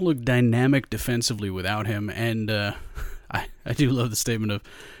do not look dynamic defensively without him, and I do love the statement of,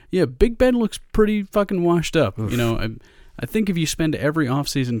 yeah, Big Ben looks pretty fucking washed up. Oof. I think if you spend every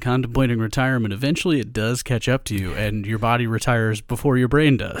offseason contemplating retirement, eventually it does catch up to you, and your body retires before your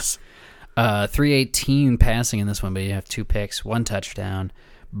brain does. 318 passing in this one, but you have 2 picks, 1 touchdown.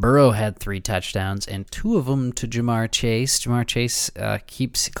 Burrow had 3 touchdowns, and 2 of them to Jamar Chase. Jamar Chase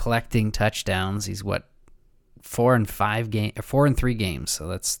keeps collecting touchdowns. He's 4 and 3 games, so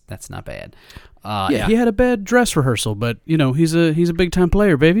that's not bad. Yeah, he had a bad dress rehearsal, but he's a big time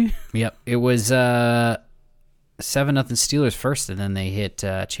player, baby. Yep, it was 7-0 Steelers first, and then they hit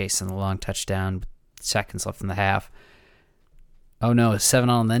Chase on the long touchdown. Seconds left in the half. Oh no, it was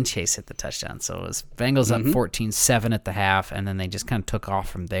 7-0, and then Chase hit the touchdown. So it was Bengals up 14-7 at the half, and then they just kind of took off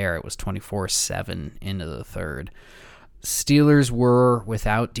from there. It was 24-7 into the third. Steelers were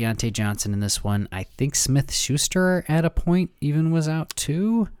without Deontay Johnson in this one. I think Smith-Schuster at a point even was out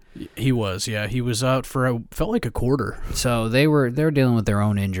too. He was, yeah. He was out for felt like a quarter. So they were dealing with their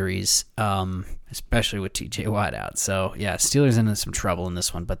own injuries, especially with T.J. Watt out. So yeah, Steelers into some trouble in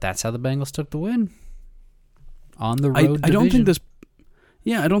this one, but that's how the Bengals took the win on the road. I don't think this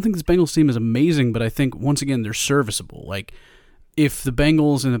Bengals team is amazing, but I think once again they're serviceable. Like if the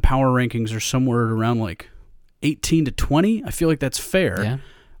Bengals in the power rankings are somewhere around like 18 to 20, I feel like that's fair. Yeah.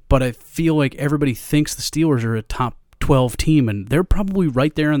 But I feel like everybody thinks the Steelers are a top 12 team, and they're probably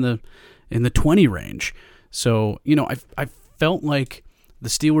right there in the 20 range. So, I felt like the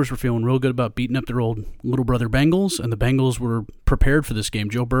Steelers were feeling real good about beating up their old little brother Bengals, and the Bengals were prepared for this game.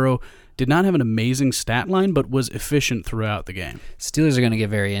 Joe Burrow did not have an amazing stat line, but was efficient throughout the game. Steelers are going to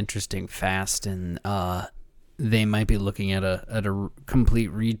get very interesting fast, and they might be looking at a complete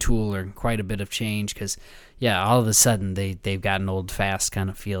retool or quite a bit of change because, yeah, all of a sudden they've got an old fast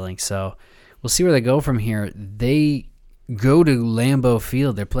kind of feeling. So we'll see where they go from here. They go to Lambeau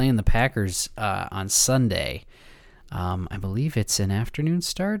Field. They're playing the Packers on Sunday. I believe it's an afternoon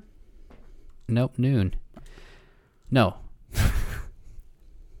start. Nope, noon. No.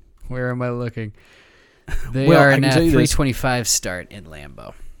 Where am I looking? They are now 3:25 start in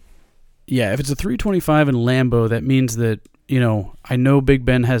Lambeau. Yeah, if it's a 3:25 in Lambeau, that means that, I know Big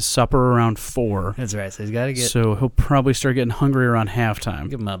Ben has supper around 4. That's right. So he's got to get. So he'll probably start getting hungry around halftime.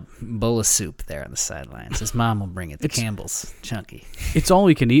 Give him a bowl of soup there on the sidelines. His mom will bring it. The Campbell's chunky. It's all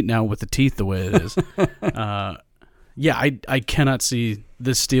he can eat now with the teeth the way it is. Yeah, I cannot see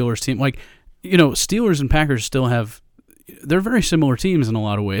this Steelers team. Like, Steelers and Packers still have. They're very similar teams in a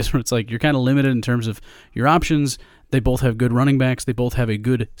lot of ways. Where it's like you're kind of limited in terms of your options. They both have good running backs. They both have a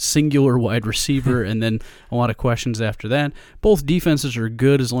good singular wide receiver, and then a lot of questions after that. Both defenses are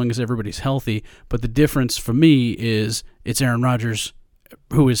good as long as everybody's healthy, but the difference for me is it's Aaron Rodgers,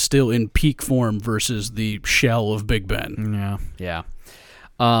 who is still in peak form, versus the shell of Big Ben. Yeah.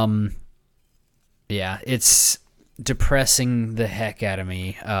 Yeah, it's depressing the heck out of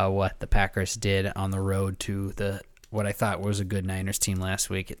me what the Packers did on the road to what I thought was a good Niners team last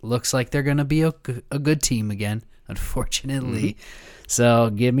week. It looks like they're going to be a good team again, unfortunately. So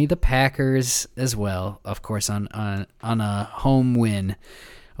give me the Packers as well, of course, on a home win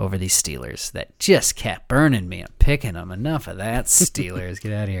over these Steelers that just kept burning me. I'm picking them. Enough of that, Steelers.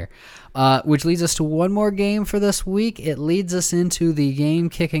 Get out of here. Which leads us to one more game for this week. It leads us into the game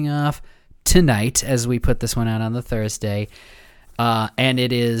kicking off tonight as we put this one out on the Thursday. And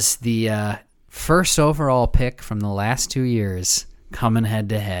it is the first overall pick from the last 2 years coming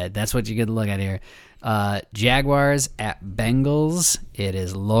head-to-head. That's what you get to look at here. Jaguars at Bengals. It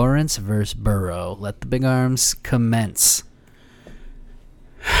is Lawrence versus Burrow. Let the big arms commence.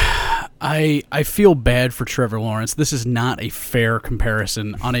 I feel bad for Trevor Lawrence. This is not a fair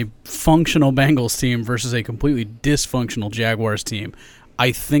comparison on a functional Bengals team versus a completely dysfunctional Jaguars team.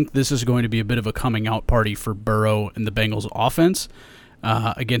 I think this is going to be a bit of a coming out party for Burrow and the Bengals offense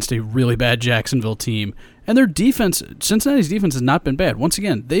against a really bad Jacksonville team. And their defense, Cincinnati's defense has not been bad. Once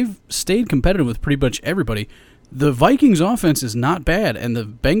again, they've stayed competitive with pretty much everybody. The Vikings offense is not bad, and the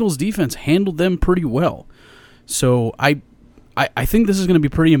Bengals defense handled them pretty well. So I think this is going to be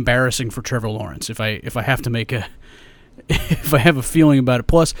pretty embarrassing for Trevor Lawrence if I have to make if I have a feeling about it.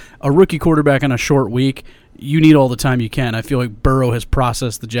 Plus, a rookie quarterback on a short week, you need all the time you can. I feel like Burrow has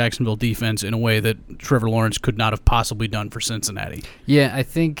processed the Jacksonville defense in a way that Trevor Lawrence could not have possibly done for Cincinnati. Yeah, I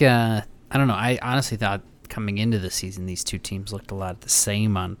think, I don't know, I honestly thought coming into the season these two teams looked a lot the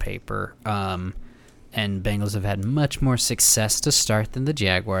same on paper. And Bengals have had much more success to start than the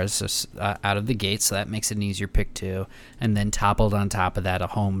Jaguars out of the gate, so that makes it an easier pick too. And then toppled on top of that a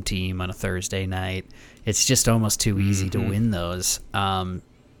home team on a Thursday night. It's just almost too easy to win those,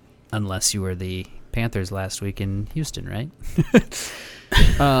 unless you were the Panthers last week in Houston, right?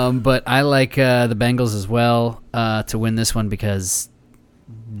 But I like the Bengals as well to win this one because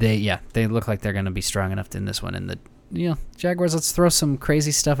they look like they're going to be strong enough in this one, and Jaguars, let's throw some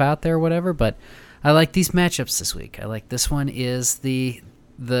crazy stuff out there, whatever. But I like these matchups this week. I like this one is the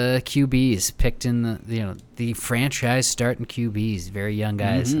QBs picked in the franchise starting QBs, very young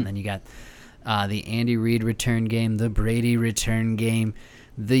guys, and then you got the Andy Reid return game, the Brady return game,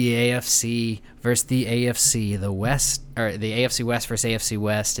 the AFC versus the AFC, the West or the AFC West versus AFC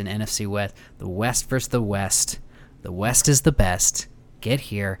West and NFC West, the West versus the West. The West is the best. Get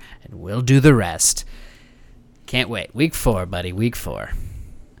here and we'll do the rest. Can't wait. Week 4, buddy. Week 4.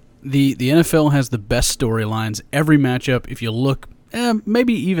 The NFL has the best storylines every matchup. If you look,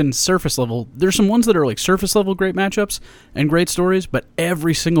 maybe even surface level, there's some ones that are like surface level great matchups and great stories, but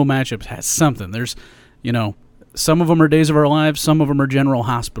every single matchup has something. There's, some of them are Days of Our Lives, some of them are General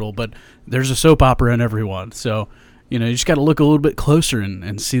Hospital, but there's a soap opera in every one. So, you just got to look a little bit closer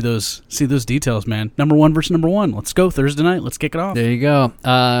and see those details, man. Number 1 versus number 1. Let's go Thursday night. Let's kick it off. There you go.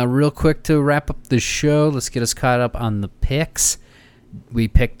 Real quick to wrap up the show, let's get us caught up on the picks. We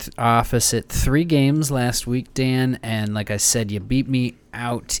picked opposite 3 games last week, Dan, and like I said, you beat me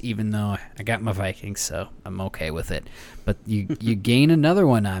out, even though I got my Vikings, so I'm okay with it. But you gain another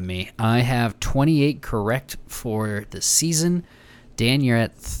one on me. I have 28 correct for the season. Dan, you're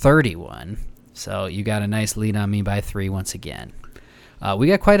at 31. So you got a nice lead on me by 3 once again. We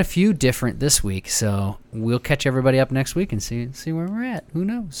got quite a few different this week, so we'll catch everybody up next week and see where we're at. Who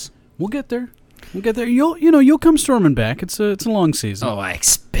knows? We'll get there. You'll come storming back. It's a long season. Oh, I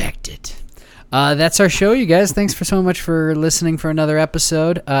expect it. That's our show, you guys. Thanks so much for listening for another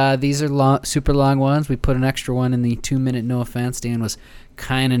episode. These are super long ones. We put an extra one in the 2-minute no offense. Dan was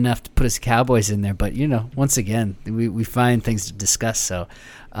kind enough to put his Cowboys in there, but once again, we find things to discuss. So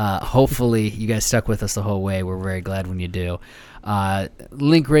hopefully you guys stuck with us the whole way. We're very glad when you do.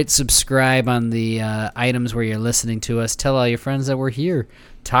 Link, rate, subscribe on the items where you're listening to us. Tell all your friends that we're here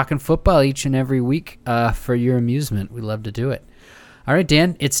talking football each and every week for your amusement. We love to do it. All right,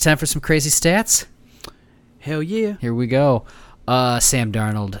 Dan, it's time for some crazy stats. Hell yeah. Here we go. Sam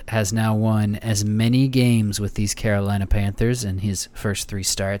Darnold has now won as many games with these Carolina Panthers in his first 3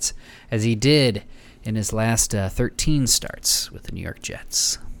 starts as he did in his last 13 starts with the New York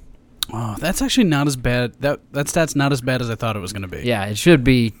Jets. Oh, that's actually not as bad. That stat's not as bad as I thought it was going to be. Yeah, it should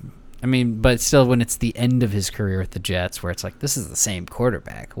be. I mean, but still, when it's the end of his career with the Jets, where it's like, this is the same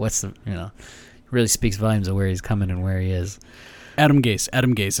quarterback. It really speaks volumes of where he's coming and where he is. Adam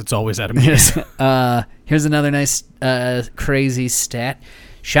Gase. It's always Adam Gase. Here's another nice, crazy stat.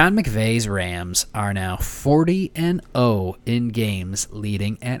 Sean McVay's Rams are now 40-0 in games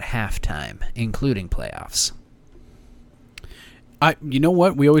leading at halftime, including playoffs. You know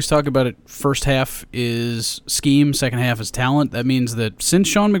what? We always talk about it. First half is scheme, second half is talent. That means that since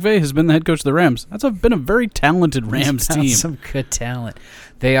Sean McVay has been the head coach of the Rams, that's been a very talented Rams team. Some good talent.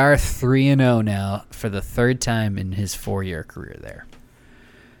 They are 3-0 now for the 3rd time in his 4-year career there.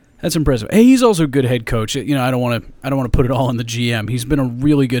 That's impressive. Hey, he's also a good head coach. I don't want to put it all on the GM. He's been a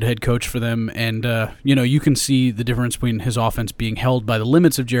really good head coach for them, and you can see the difference between his offense being held by the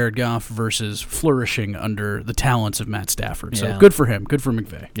limits of Jared Goff versus flourishing under the talents of Matt Stafford. So good for him. Good for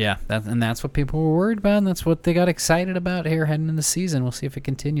McVay. Yeah, that's what people were worried about, and that's what they got excited about here heading into the season. We'll see if it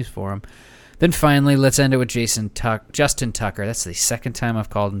continues for him. Then finally, let's end it with Justin Tucker. That's the second time I've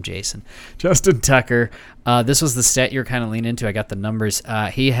called him Jason. Justin Tucker. This was the stat you were kind of leaning into. I got the numbers.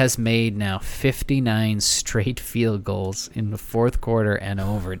 He has made now 59 straight field goals in the 4th quarter and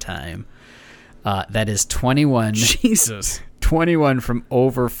overtime. That is 21. Jesus. 21 from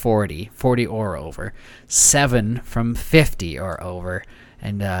over 40 or over, 7 from 50 or over,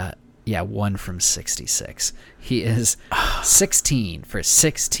 and 1 from 66. He is 16 for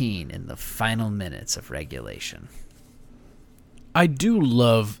 16 in the final minutes of regulation. I do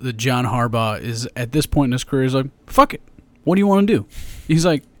love that John Harbaugh is, at this point in his career, is like, fuck it. What do you want to do? He's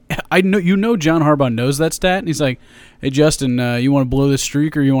like, John Harbaugh knows that stat, and he's like, hey, Justin, you want to blow this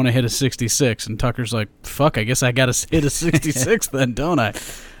streak or you want to hit a 66? And Tucker's like, fuck, I guess I got to hit a 66 then, don't I?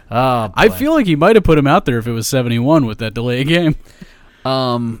 Oh, boy. I feel like he might have put him out there if it was 71 with that delay game.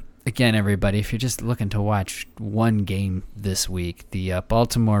 Again, everybody, if you're just looking to watch one game this week, the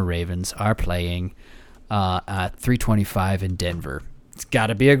Baltimore Ravens are playing at 3:25 in Denver. It's got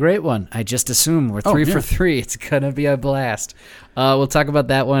to be a great one. I just assume we're 3 for 3. It's going to be a blast. We'll talk about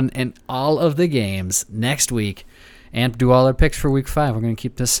that one and all of the games next week and do all our picks for week 5. We're going to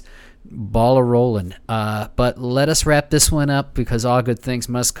keep this ball a-rolling. But let us wrap this one up because all good things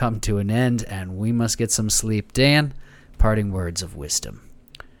must come to an end and we must get some sleep. Dan, parting words of wisdom.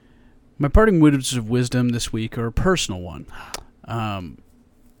 My parting words of wisdom this week are a personal one.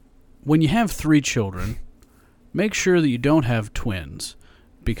 When you have 3 children, make sure that you don't have twins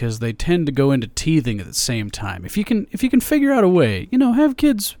because they tend to go into teething at the same time. If you can figure out a way, have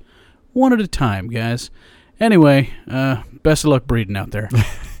kids one at a time, guys. Anyway, best of luck breeding out there.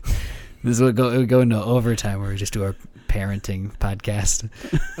 This will go into overtime where we just do our parenting podcast.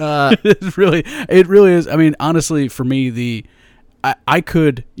 It really is. I mean, honestly, for me, I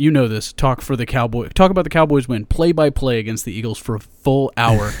could, talk about the Cowboys win play by play against the Eagles for a full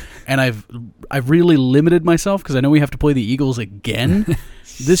hour, and I've really limited myself because I know we have to play the Eagles again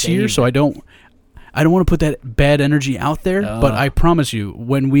this year, so I don't want to put that bad energy out there. But I promise you,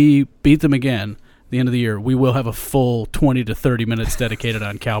 when we beat them again, the end of the year, we will have a full 20 to 30 minutes dedicated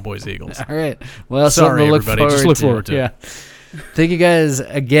on Cowboys Eagles. All right. Well, sorry, look everybody. Just look forward to yeah. it. Thank you guys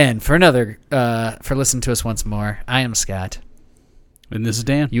again for listening to us once more. I am Scott. And this is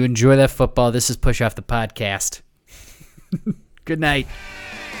Dan. You enjoy that football. This is Push Off the Podcast. Good night.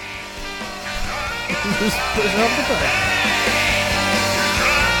 Push off the podcast.